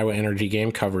a Iowa Energy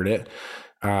game, covered it.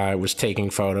 I was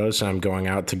taking photos, and I'm going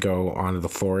out to go onto the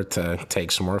floor to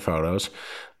take some more photos.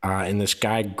 And this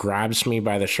guy grabs me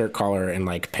by the shirt collar and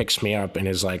picks me up and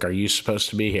is like, "Are you supposed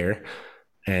to be here?"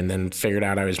 And then figured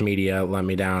out I was media, let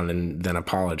me down, and then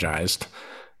apologized.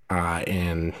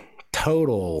 And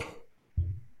total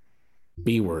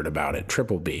B word about it,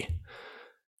 triple B.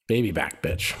 Baby back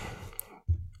bitch.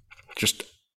 Just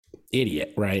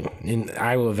idiot, right? And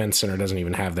Iowa Event Center doesn't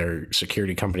even have their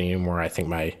security company anymore. I think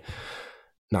my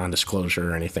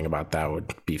non-disclosure or anything about that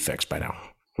would be fixed by now,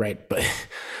 right? But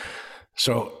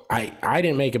so I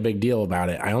didn't make a big deal about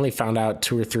it. I only found out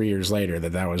 2 or 3 years later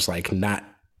that was not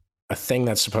a thing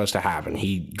that's supposed to happen.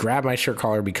 He grabbed my shirt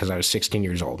collar because I was 16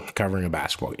 years old covering a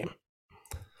basketball game.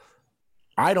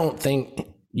 I don't think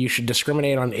you should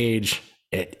discriminate on age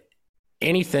at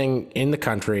anything in the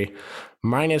country,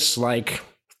 minus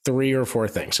 3 or 4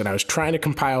 things. And I was trying to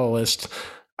compile a list,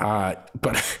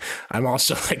 but I'm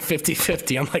also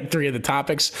 50-50 on 3 of the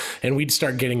topics, and we'd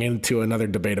start getting into another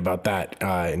debate about that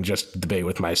and just debate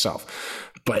with myself.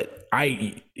 But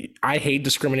I hate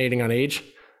discriminating on age.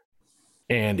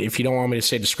 And if you don't want me to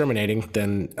say discriminating,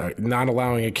 then not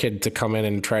allowing a kid to come in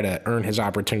and try to earn his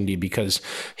opportunity because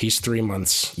he's 3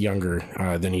 months younger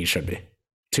than he should be.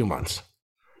 2 months,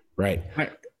 right?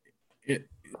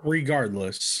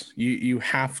 Regardless, you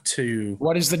have to.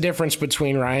 What is the difference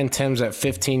between Ryan Timms at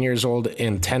 15 years old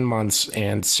and 10 months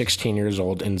and 16 years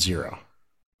old and 0?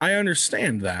 I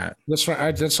understand that.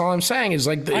 That's all I'm saying is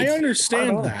I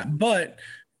understand that. But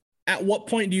at what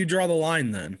point do you draw the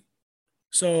line then?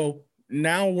 So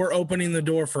now we're opening the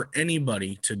door for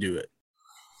anybody to do it.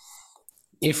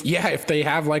 If they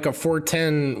have a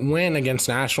 410 win against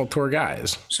national tour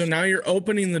guys. So now you're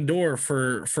opening the door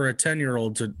for a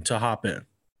 10-year-old to hop in.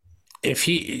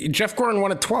 Jeff Gordon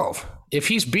won at 12. If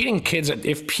he's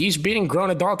beating grown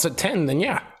adults at 10, then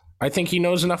yeah, I think he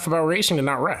knows enough about racing to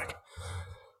not wreck.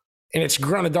 And it's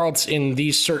grown adults in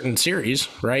these certain series,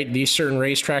 right? These certain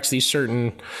racetracks, these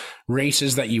certain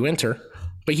races that you enter.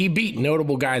 But he beat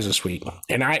notable guys this week,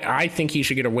 and I think he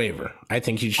should get a waiver. I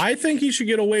think he should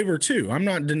get a waiver too. I'm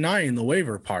not denying the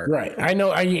waiver part. Right. I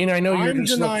know. I'm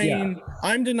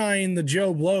denying the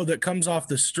Joe Blow that comes off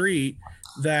the street.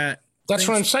 That's what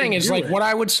I'm saying. Is like what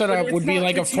I would set up would be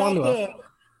like a formula.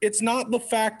 It's not the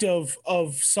fact of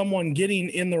someone getting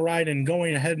in the ride and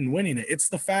going ahead and winning it. It's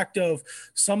the fact of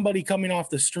somebody coming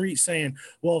off the street saying,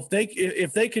 "Well,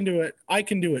 if they can do it, I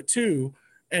can do it too,"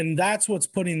 and that's what's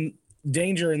putting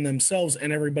danger in themselves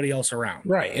and everybody else around.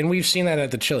 Right. And we've seen that at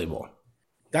the Chili Bowl.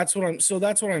 That's what I'm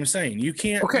saying. You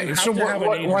can't. Okay. So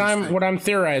what I'm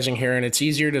theorizing here, and it's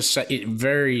easier to set,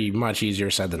 very much easier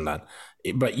said than done.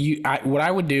 But what I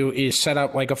would do is set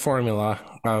up like a formula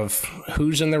of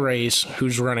who's in the race,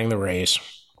 who's running the race,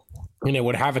 and it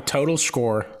would have a total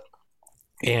score.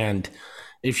 And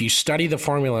if you study the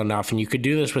formula enough, and you could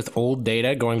do this with old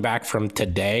data going back from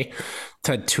today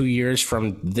to 2 years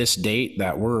from this date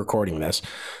that we're recording this,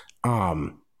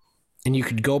 and you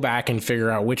could go back and figure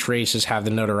out which races have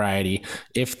the notoriety,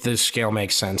 if the scale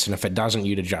makes sense, and if it doesn't,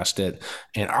 you'd adjust it.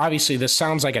 And obviously, this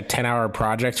sounds like a 10-hour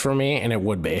project for me, and it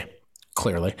would be,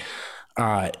 clearly.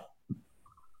 And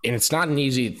it's not an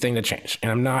easy thing to change.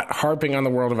 And I'm not harping on the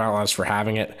World of Outlaws for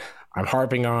having it. I'm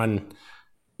harping on,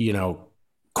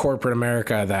 corporate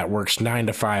America that works 9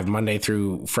 to 5 Monday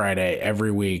through Friday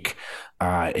every week,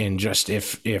 and just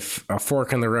if a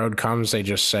fork in the road comes, they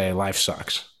just say life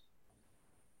sucks.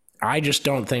 I just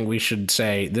don't think we should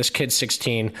say this kid's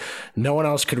 16, no one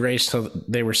else could race till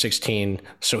they were 16,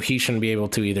 so he shouldn't be able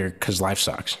to either because life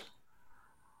sucks.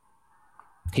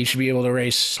 He should be able to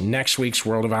race next week's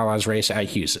World of Outlaws race at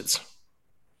Huset's.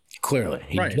 Clearly,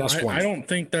 right. I don't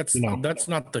think that's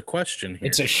not the question here.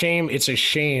 It's a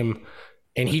shame.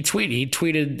 And he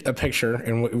tweeted a picture,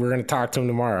 and we're going to talk to him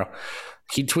tomorrow.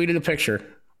 He tweeted a picture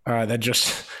that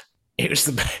just,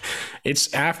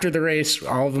 it's after the race,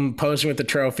 all of them posing with the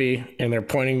trophy, and they're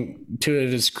pointing, two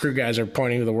of his crew guys are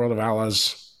pointing to the World of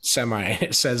Outlaws semi.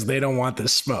 It says they don't want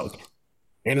this smoke.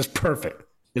 And it's perfect.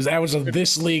 Because that was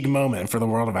this league moment for the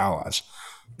World of Outlaws.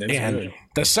 That's and good.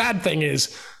 The sad thing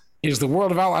is the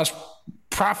World of Outlaws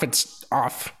profits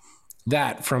off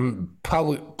that from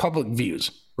public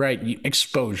views. Right,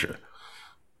 exposure.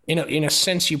 In a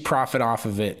sense, you profit off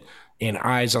of it in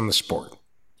eyes on the sport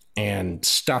and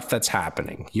stuff that's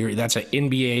happening. That's an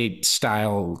NBA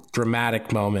style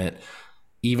dramatic moment,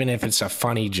 even if it's a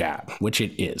funny jab, which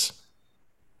it is.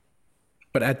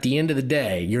 But at the end of the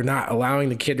day, you're not allowing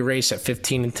the kid to race at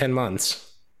 15 and 10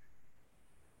 months,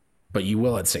 but you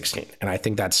will at 16, and I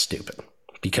think that's stupid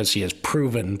because he has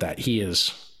proven that he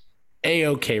is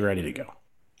A-OK ready to go.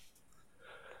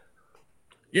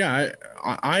 Yeah,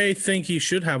 I think he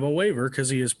should have a waiver because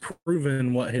he has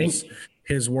proven what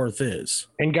his worth is.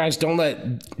 And guys, don't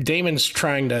let Damon's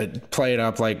trying to play it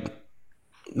up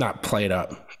not play it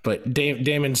up, but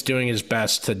Damon's doing his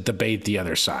best to debate the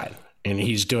other side, and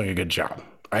he's doing a good job.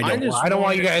 I don't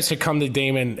want you guys to come to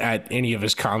Damon at any of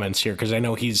his comments here because I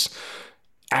know he's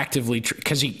actively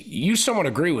because you somewhat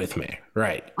agree with me,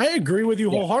 right? I agree with you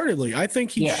wholeheartedly. I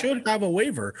think he should have a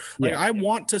waiver. I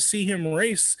want to see him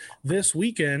race this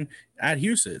weekend at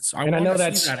Huset's. I know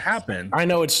to see that happen. I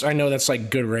know that's like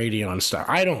good radio and stuff.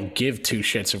 I don't give two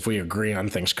shits if we agree on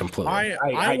things completely.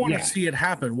 I want to see it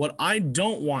happen. What I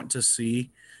don't want to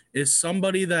see is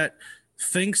somebody that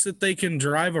thinks that they can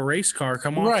drive a race car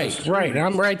come off right.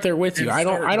 I'm right there with you. I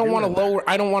don't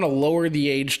want to lower the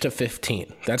age to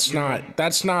 15. That's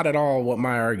not at all what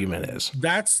my argument is.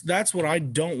 That's what I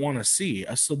don't want to see.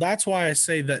 So that's why I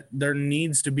say that there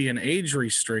needs to be an age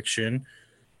restriction,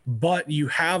 but you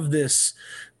have this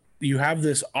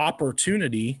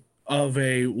opportunity of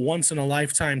a once in a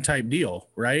lifetime type deal,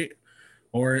 right?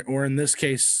 Or in this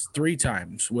case 3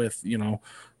 times with,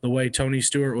 the way Tony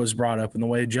Stewart was brought up and the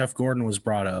way Jeff Gordon was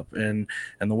brought up and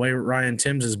the way Ryan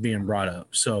Timms is being brought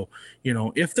up. So,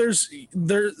 if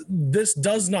this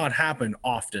does not happen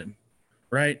often,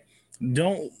 right?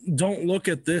 Don't look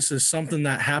at this as something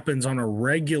that happens on a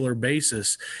regular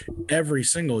basis every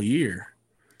single year.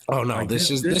 Oh no,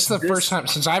 this is the first time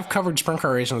since I've covered sprint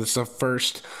car racing. This is the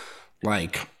first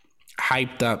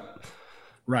hyped up.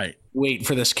 Right. Wait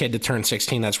for this kid to turn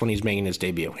 16. That's when he's making his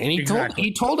debut. And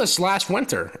he told us last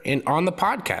winter on the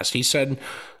podcast, he said,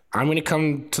 I'm going to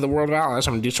come to the World of Outlaws.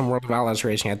 I'm going to do some World of Outlaws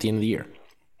racing at the end of the year.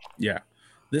 Yeah.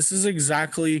 This is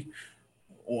exactly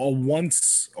a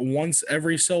once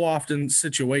every so often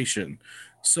situation.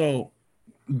 So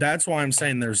that's why I'm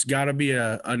saying there's got to be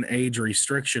an age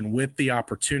restriction with the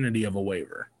opportunity of a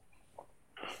waiver.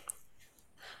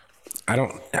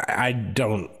 I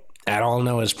don't at all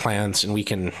know his plans, and we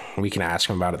can ask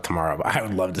him about it tomorrow. But I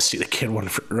would love to see the kid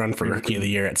run for Rookie of the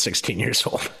Year at 16 years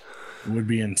old. It would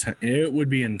be intense. It would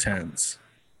be intense.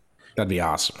 That'd be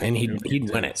awesome, and he'd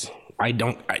win it. I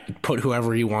put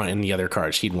whoever you want in the other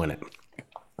cars, he'd win it.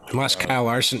 Unless Kyle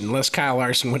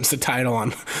Larson wins the title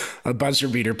on a buzzer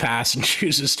beater pass and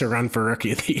chooses to run for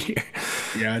Rookie of the Year.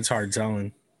 Yeah, it's hard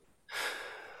telling.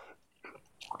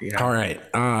 Yeah. All right.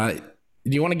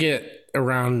 Do you want to get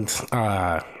around?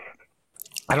 I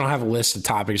don't have a list of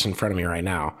topics in front of me right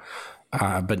now,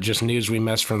 but just news we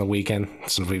missed from the weekend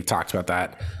since we've talked about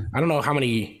that. I don't know how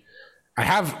many. I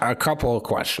have a couple of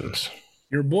questions.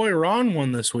 Your boy Ron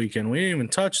won this weekend. We didn't even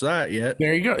touch that yet.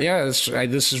 There you go. Yeah,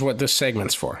 this is what this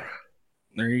segment's for.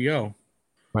 There you go.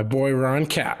 My boy Ron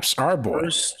Capps, our boy.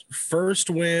 First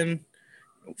win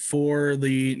for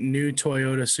the new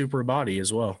Toyota Super Body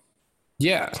as well.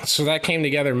 Yeah, so that came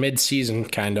together mid-season,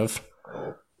 kind of.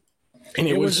 And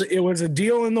it was a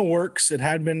deal in the works. It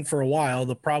had been for a while.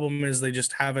 The problem is they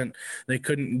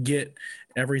couldn't get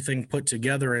everything put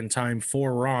together in time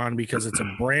for Ron because it's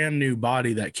a brand new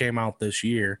body that came out this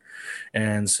year.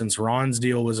 And since Ron's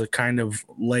deal was a kind of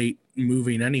late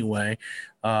moving anyway,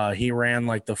 he ran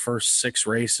like the first 6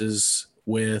 races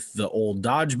with the old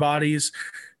Dodge bodies,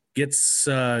 gets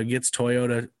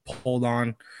Toyota pulled on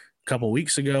a couple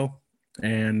weeks ago,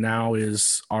 and now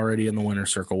is already in the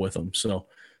winner's circle with them. So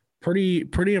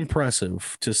pretty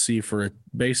impressive to see for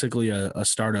basically a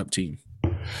startup team.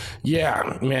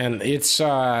 Yeah, man, it's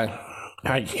I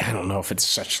don't know if it's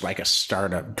such like a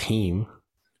startup team.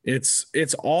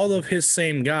 It's all of his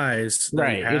same guys,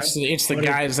 right? It's the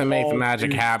guys that make the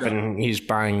magic happen. He's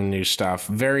buying new stuff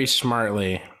very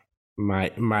smartly,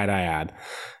 might I add.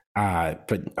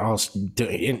 But also,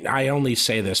 I only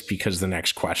say this because the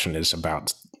next question is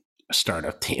about a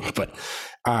startup team. But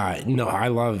no, I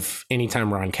love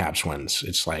anytime Ron Capps wins.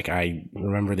 It's like I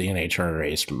remember the NHR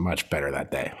race much better that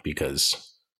day because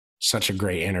such a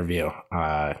great interview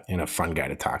and a fun guy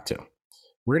to talk to.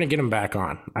 We're going to get him back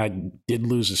on. I did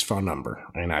lose his phone number,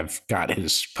 and I've got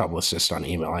his publicist on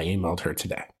email. I emailed her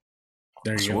today.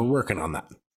 There you go. We're working on that.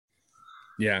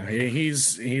 Yeah,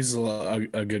 he's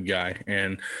a good guy,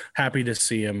 and happy to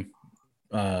see him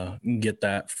get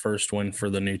that first win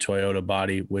for the new Toyota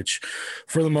body, which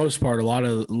for the most part, a lot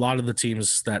of the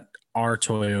teams that are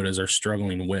Toyotas are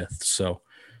struggling with. So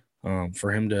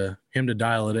for him to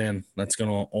dial it in, that's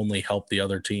going to only help the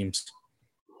other teams.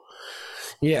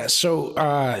 Yeah, so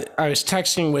I was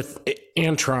texting with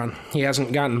Antron. He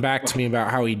hasn't gotten back to me about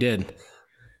how he did.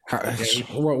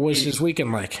 What was his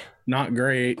weekend like? Not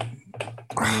great.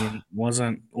 I mean,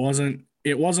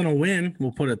 it wasn't a win.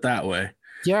 We'll put it that way.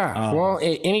 Yeah. Well,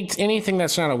 anything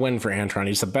that's not a win for Antron,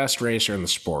 he's the best racer in the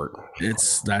sport.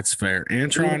 That's fair.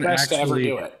 Antron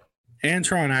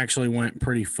actually went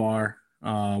pretty far.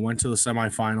 Went to the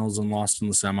semifinals and lost in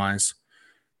the semis.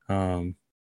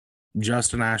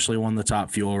 Justin Ashley won the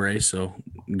top fuel race, so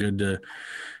good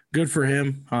for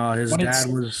him. His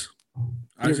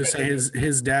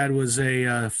dad was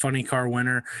a funny car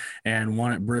winner and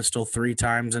won at Bristol 3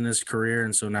 times in his career,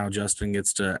 and so now Justin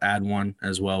gets to add one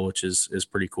as well, which is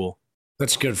pretty cool.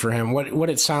 That's good for him. What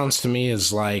it sounds to me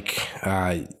is like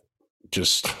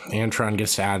just Antron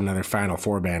gets to add another Final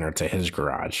Four banner to his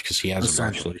garage because he has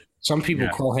essentially. Some people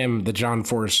call him the John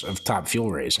Force of top fuel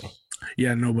racing.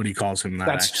 Yeah, nobody calls him that.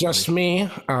 That's actually just me.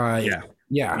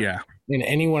 Yeah. And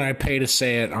anyone I pay to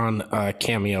say it on a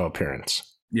cameo appearance.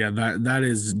 Yeah, that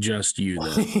is just you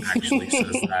that actually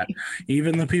says that.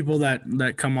 Even the people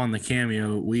that come on the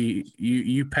cameo,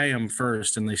 you pay them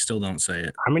first, and they still don't say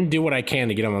it. I'm going to do what I can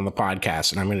to get them on the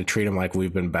podcast, and I'm going to treat them like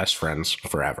we've been best friends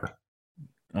forever.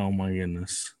 Oh my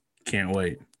goodness! Can't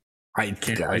wait. I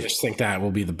just think that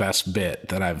will be the best bit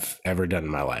that I've ever done in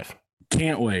my life.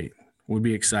 Can't wait. Would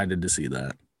be excited to see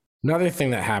that. Another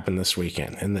thing that happened this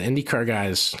weekend, and the IndyCar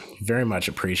guys very much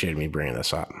appreciated me bringing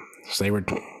this up. So a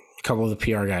couple of the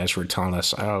PR guys were telling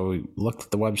us, oh, we looked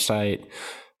at the website.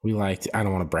 We liked, I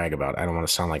don't want to brag about it. I don't want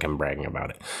to sound like I'm bragging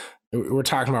about it. We're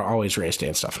talking about Always Race Day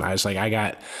and stuff. And I was like,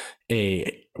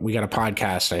 we got a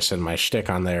podcast. And I said, my shtick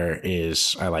on there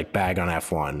is I like bag on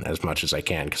F1 as much as I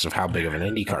can because of how big of an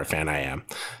IndyCar fan I am.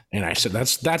 And I said,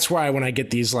 that's why when I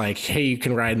get these like, hey, you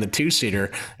can ride in the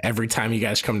 2-seater every time you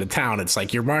guys come to town, it's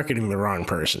like, you're marketing the wrong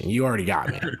person. You already got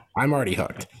me. I'm already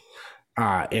hooked.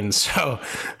 And so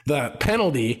the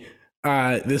penalty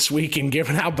this weekend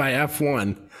given out by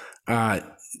F1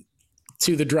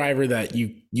 to the driver that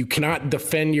you cannot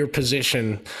defend your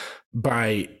position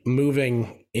by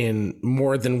moving in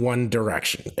more than one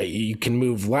direction. You can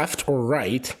move left or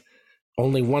right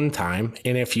only one time.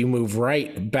 And if you move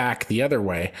right back the other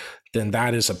way, then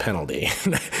that is a penalty.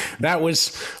 That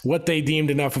was what they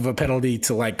deemed enough of a penalty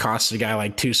to like cost a guy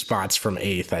like 2 spots from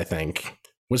 8th, I think.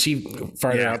 Was he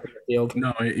farther out the field?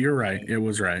 No, you're right. It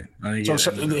was right.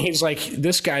 So he's like,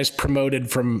 this guy's promoted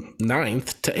from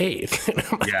 9th to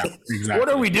 8th. Yeah, exactly. What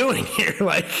are we doing here?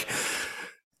 Like,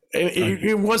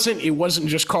 it wasn't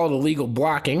just called illegal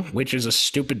blocking, which is a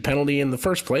stupid penalty in the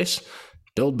first place.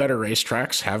 Build better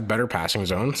racetracks, have better passing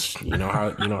zones. You know how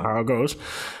it goes.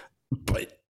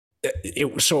 But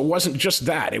it wasn't just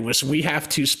that. It was, we have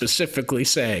to specifically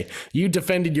say you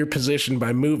defended your position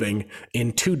by moving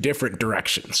in 2 different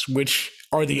directions, which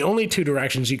are the only 2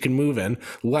 directions you can move in,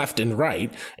 left and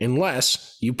right,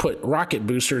 unless you put rocket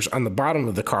boosters on the bottom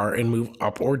of the car and move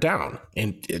up or down.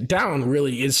 And down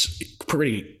really is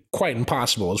quite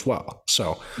impossible as well.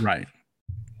 So right.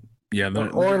 Yeah,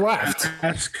 or left.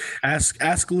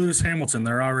 Ask Lewis Hamilton.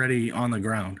 They're already on the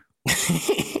ground.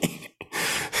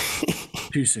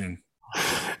 Too soon,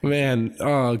 man.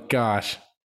 Oh gosh,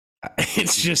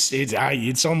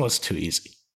 it's almost too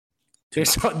easy.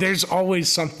 There's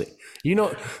always something.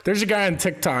 There's a guy on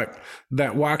TikTok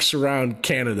that walks around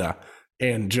Canada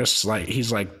and just like,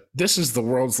 he's like, this is the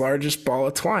world's largest ball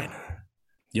of twine.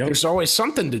 Yep. There's always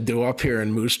something to do up here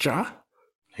in Moose Jaw.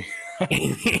 And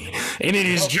it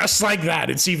is just like that.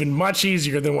 It's even much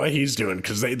easier than what he's doing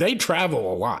because they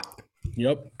travel a lot.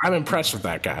 Yep. I'm impressed with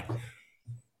that guy.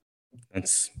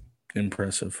 That's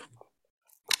impressive.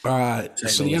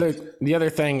 So the other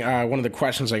thing, one of the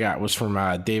questions I got was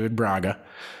from David Braga.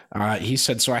 He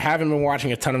said, so I haven't been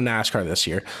watching a ton of NASCAR this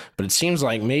year, but it seems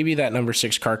like maybe that number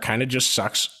 6 car kind of just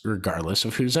sucks regardless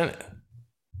of who's in it.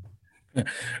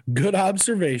 Good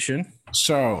observation.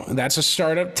 So that's a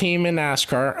startup team in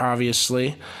NASCAR,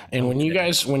 obviously. And when you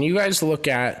guys look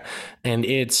at, and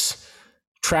it's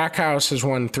Trackhouse has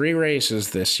won 3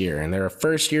 races this year, and they're a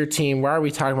first-year team. Why are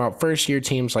we talking about first-year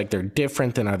teams like they're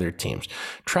different than other teams?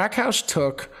 Trackhouse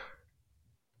took,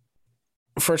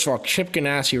 first of all, Chip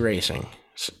Ganassi Racing,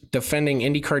 defending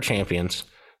IndyCar champions,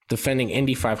 defending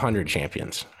Indy 500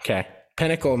 champions. Okay,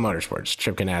 pinnacle of motorsports,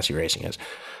 Chip Ganassi Racing is.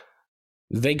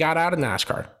 They got out of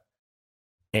NASCAR,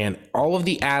 and all of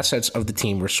the assets of the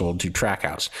team were sold to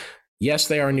Trackhouse. Yes,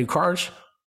 they are new cars.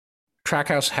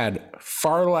 Trackhouse had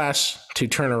far less to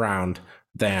turn around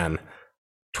than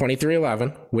 2311,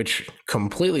 which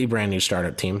completely brand new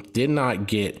startup team, did not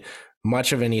get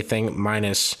much of anything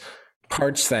minus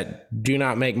parts that do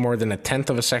not make more than 1/10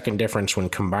 of a second difference when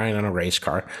combined on a race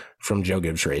car from Joe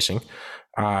Gibbs Racing,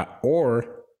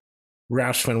 or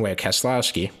Roush Fenwick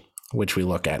Keselowski, which we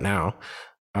look at now,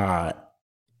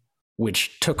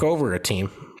 which took over a team,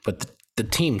 but the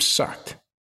team sucked.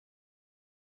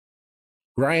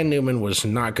 Ryan Newman was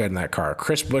not good in that car.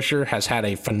 Chris Buescher has had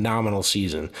a phenomenal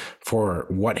season for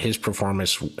what his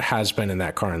performance has been in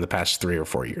that car in the past 3 or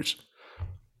 4 years.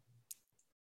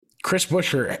 Chris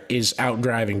Buescher is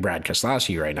outdriving Brad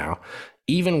Keselowski right now,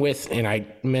 even with, and I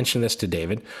mentioned this to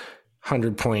David,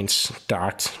 100 points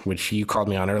docked, which you called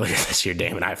me on earlier this year,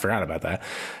 Damon. I forgot about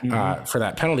that, for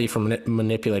that penalty for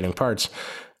manipulating parts.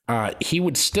 He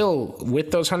would still,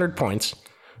 with those 100 points,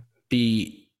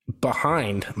 be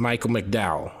behind Michael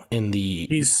McDowell in the...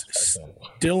 He's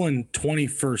still in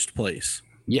 21st place.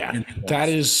 Yeah, that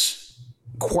is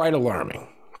quite alarming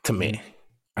to me.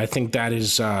 I think that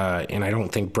is, and I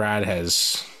don't think Brad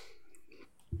has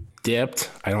dipped.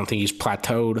 I don't think he's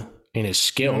plateaued in his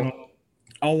skill.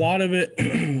 A lot of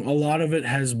it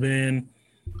has been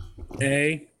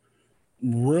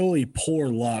really poor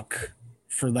luck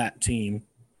for that team.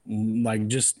 Like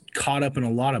just caught up in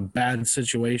a lot of bad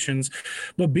situations,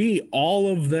 but B, all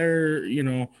of their,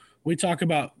 we talk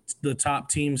about the top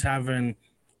teams having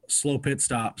slow pit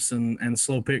stops and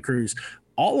slow pit crews.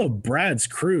 All of Brad's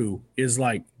crew is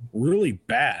like really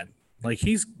bad. Like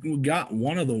he's got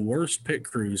one of the worst pit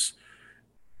crews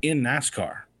in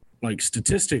NASCAR. Like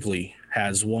statistically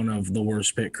has one of the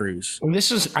worst pit crews. I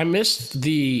missed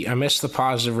the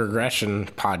positive regression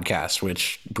podcast,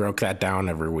 which broke that down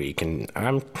every week. And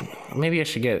maybe I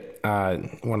should get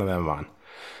one of them on.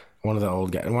 One of the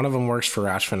old guys. One of them works for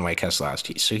Roush Fenwick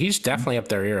Keselowski. So he's definitely up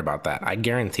their ear about that. I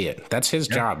guarantee it. That's his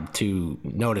job to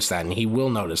notice that, and he will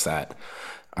notice that.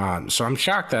 So I'm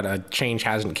shocked that a change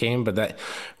hasn't came, but that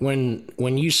when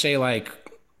you say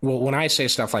when I say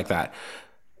stuff like that,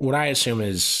 what I assume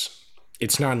is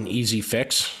it's not an easy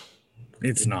fix.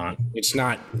 It's not. It's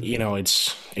not,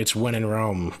 it's win in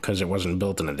Rome because it wasn't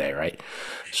built in a day, right?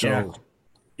 So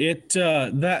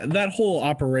that whole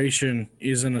operation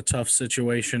is in a tough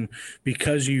situation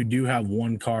because you do have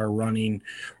one car running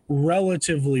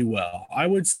relatively well. I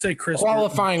would say Chris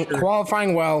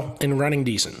qualifying well and running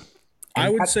decent.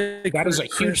 I would say that is a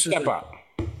huge step up.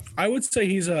 I would say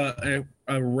he's a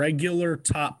regular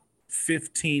top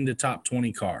 15 to top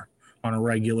 20 car on a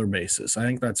regular basis. I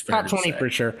think that's fair. Top 20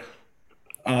 for sure.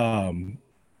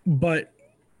 But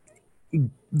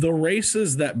the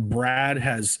races that Brad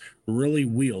has really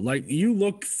wheeled, like you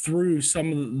look through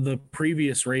some of the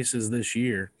previous races this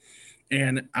year,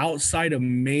 and outside of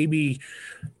maybe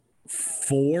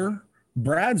 4,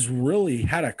 Brad's really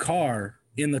had a car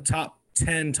in the top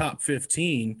 10, top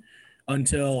 15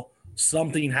 until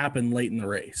something happened late in the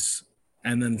race.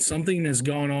 And then something has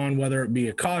gone on, whether it be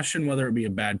a caution, whether it be a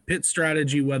bad pit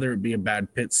strategy, whether it be a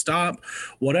bad pit stop,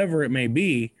 whatever it may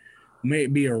be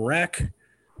a wreck.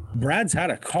 Brad's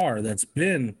had a car that's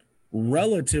been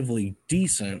relatively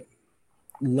decent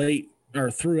late or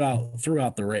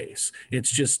throughout the race. It's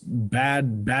just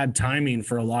bad timing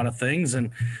for a lot of things,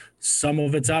 and some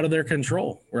of it's out of their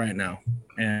control right now.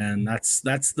 And that's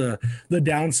the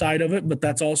downside of it, but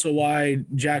that's also why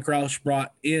Jack Roush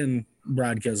brought in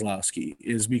Brad Keselowski,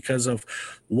 is because of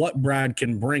what Brad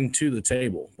can bring to the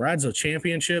table. Brad's a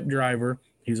championship driver,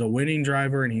 he's a winning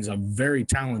driver, and he's a very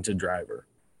talented driver.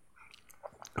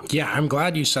 Yeah, I'm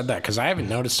glad you said that because I haven't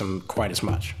noticed him quite as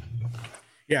much.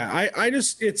 Yeah, I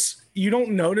just, you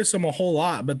don't notice him a whole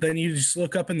lot, but then you just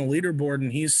look up in the leaderboard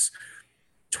and he's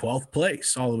 12th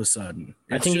place all of a sudden.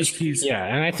 I think he's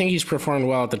and I think he's performed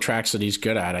well at the tracks that he's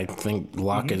good at. I think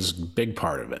luck is a big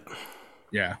part of it.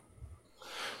 Yeah.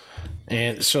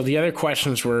 And so the other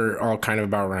questions were all kind of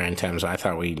about Ryan Thames. I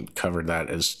thought we covered that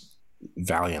as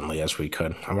valiantly as we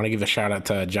could. I want to give a shout out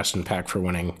to Justin Peck for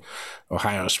winning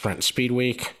Ohio Sprint Speed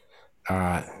Week.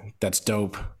 That's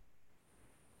dope.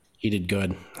 He did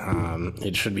good.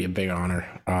 It should be a big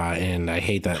honor. And I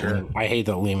hate that. Sure. I hate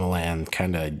that Lima Land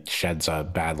kind of sheds a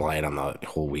bad light on the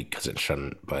whole week because it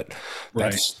shouldn't. But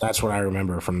that's what I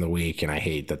remember from the week, and I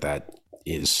hate that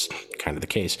is kind of the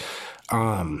case.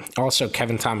 Also,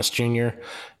 Kevin Thomas Jr.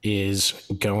 is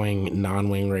going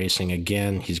non-wing racing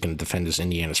again. He's going to defend his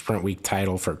Indiana Sprint Week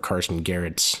title for Carson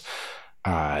Garrett's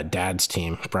dad's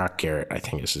team. Brock Garrett, I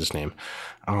think is his name.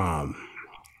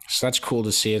 So that's cool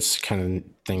to see. It's kind of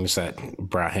things that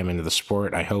brought him into the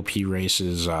sport. I hope he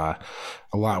races a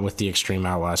lot with the Extreme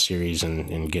Outlaw Series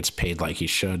and gets paid like he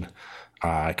should,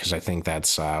 because I think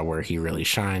that's where he really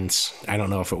shines. I don't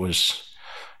know if it was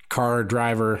car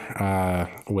driver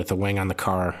with a wing on the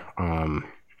car.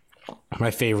 My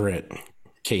favorite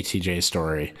KTJ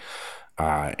story,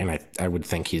 and I would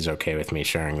think he's okay with me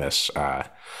sharing this,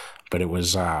 but it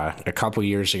was a couple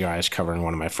years ago. I was covering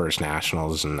one of my first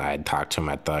nationals, and I had talked to him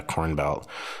at the Corn Belt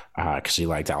because he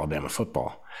liked Alabama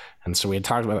football, and so we had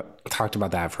talked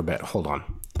about that for a bit. Hold on,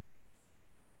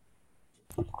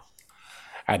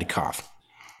 I had to cough.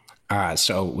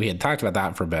 So we had talked about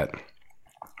that for a bit.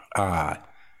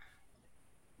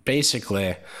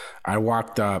 Basically, I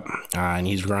walked up and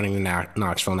he's running the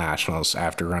Knoxville Nationals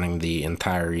after running the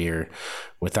entire year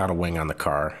without a wing on the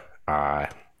car.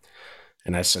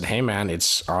 And I said, "Hey man,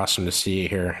 it's awesome to see you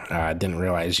here. I didn't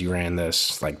realize you ran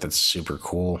this. Like, that's super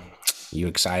cool. You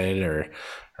excited or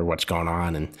what's going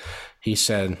on?" And he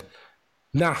said,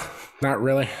 "No, not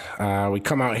really. We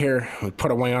come out here, we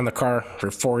put a wing on the car for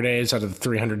 4 days out of the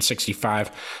 365.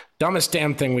 Dumbest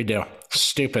damn thing we do.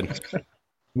 Stupid.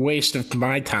 Waste of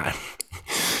my time."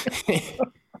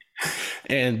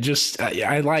 And just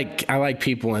I like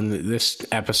people, and this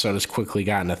episode has quickly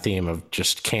gotten a theme of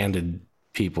just candid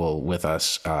people with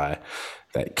us, that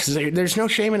because there's no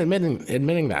shame in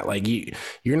admitting that, like,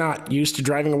 you're not used to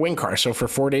driving a wing car, so for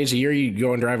 4 days a year you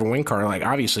go and drive a wing car, like,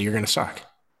 obviously you're gonna suck.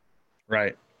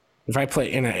 Right. If I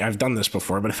play, and I've done this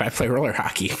before, but if I play roller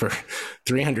hockey for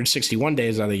 361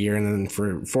 days out of the year, and then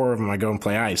for 4 of them I go and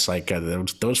play ice, like,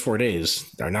 those 4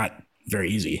 days are not very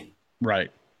easy.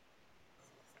 Right.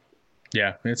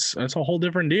 Yeah, it's a whole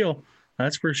different deal.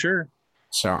 That's for sure.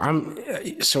 So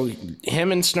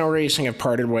him and Snow Racing have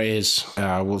parted ways.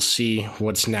 We'll see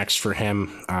what's next for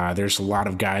him. There's a lot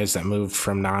of guys that moved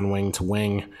from non-wing to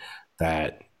wing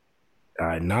that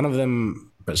none of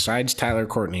them, besides Tyler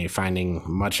Courtney, finding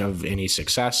much of any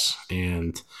success.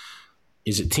 And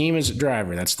is it team, is it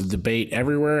driver? That's the debate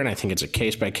everywhere, and I think it's a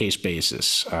case-by-case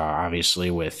basis.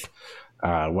 Obviously, with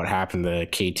what happened to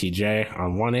KTJ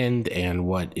on one end and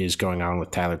what is going on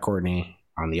with Tyler Courtney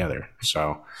on the other.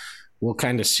 So we'll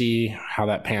kind of see how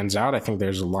that pans out. I think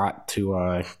there's a lot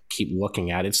to keep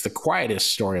looking at. It's the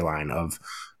quietest storyline of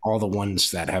all the ones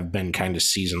that have been kind of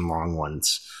season-long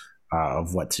ones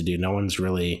of what to do. No one's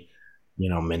really,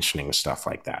 mentioning stuff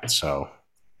like that. So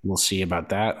we'll see about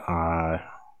that.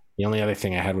 The only other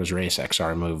thing I had was Race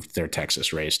XR moved their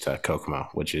Texas race to Kokomo,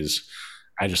 which is,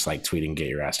 I just like tweeting, "Get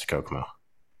your ass to Kokomo."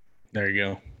 There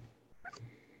you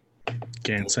go.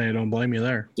 Can't say I don't blame you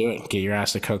there. Do it. Get your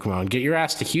ass to Kokomo and get your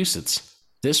ass to Huset's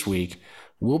this week.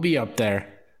 We'll be up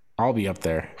there. I'll be up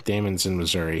there. Damon's in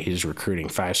Missouri. He's recruiting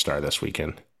 5-star this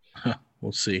weekend.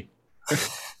 We'll see.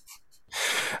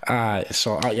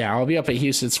 I'll be up at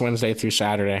Huset's Wednesday through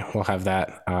Saturday. We'll have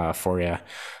that for you.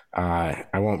 I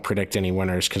won't predict any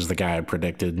winners because the guy I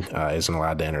predicted isn't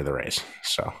allowed to enter the race.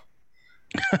 So.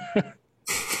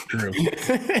 True.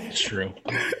 It's true.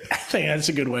 I think that's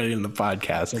a good way to end the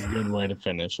podcast. That's a good way to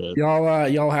finish it.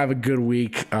 Y'all have a good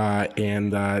week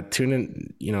and tune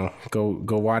in. Go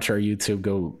watch our YouTube.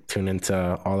 Go tune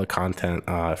into all the content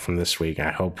from this week.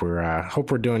 I hope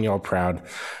we're doing y'all proud.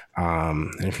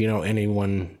 And if you know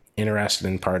anyone interested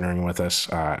in partnering with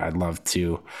us, I'd love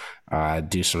to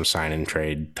do some sign and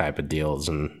trade type of deals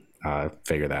and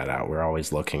figure that out. We're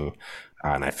always looking.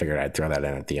 And I figured I'd throw that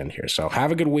in at the end here. So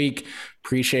have a good week.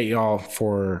 Appreciate y'all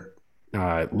for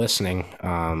listening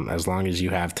as long as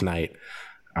you have tonight.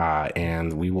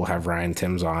 And we will have Ryan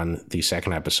Timms on the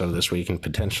second episode this week and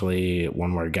potentially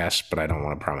one more guest, but I don't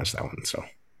want to promise that one. So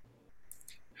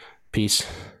peace.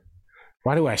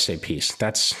 Why do I say peace?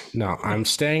 I'm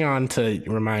staying on to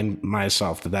remind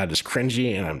myself that is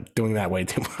cringy and I'm doing that way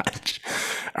too much.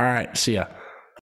 All right. See ya.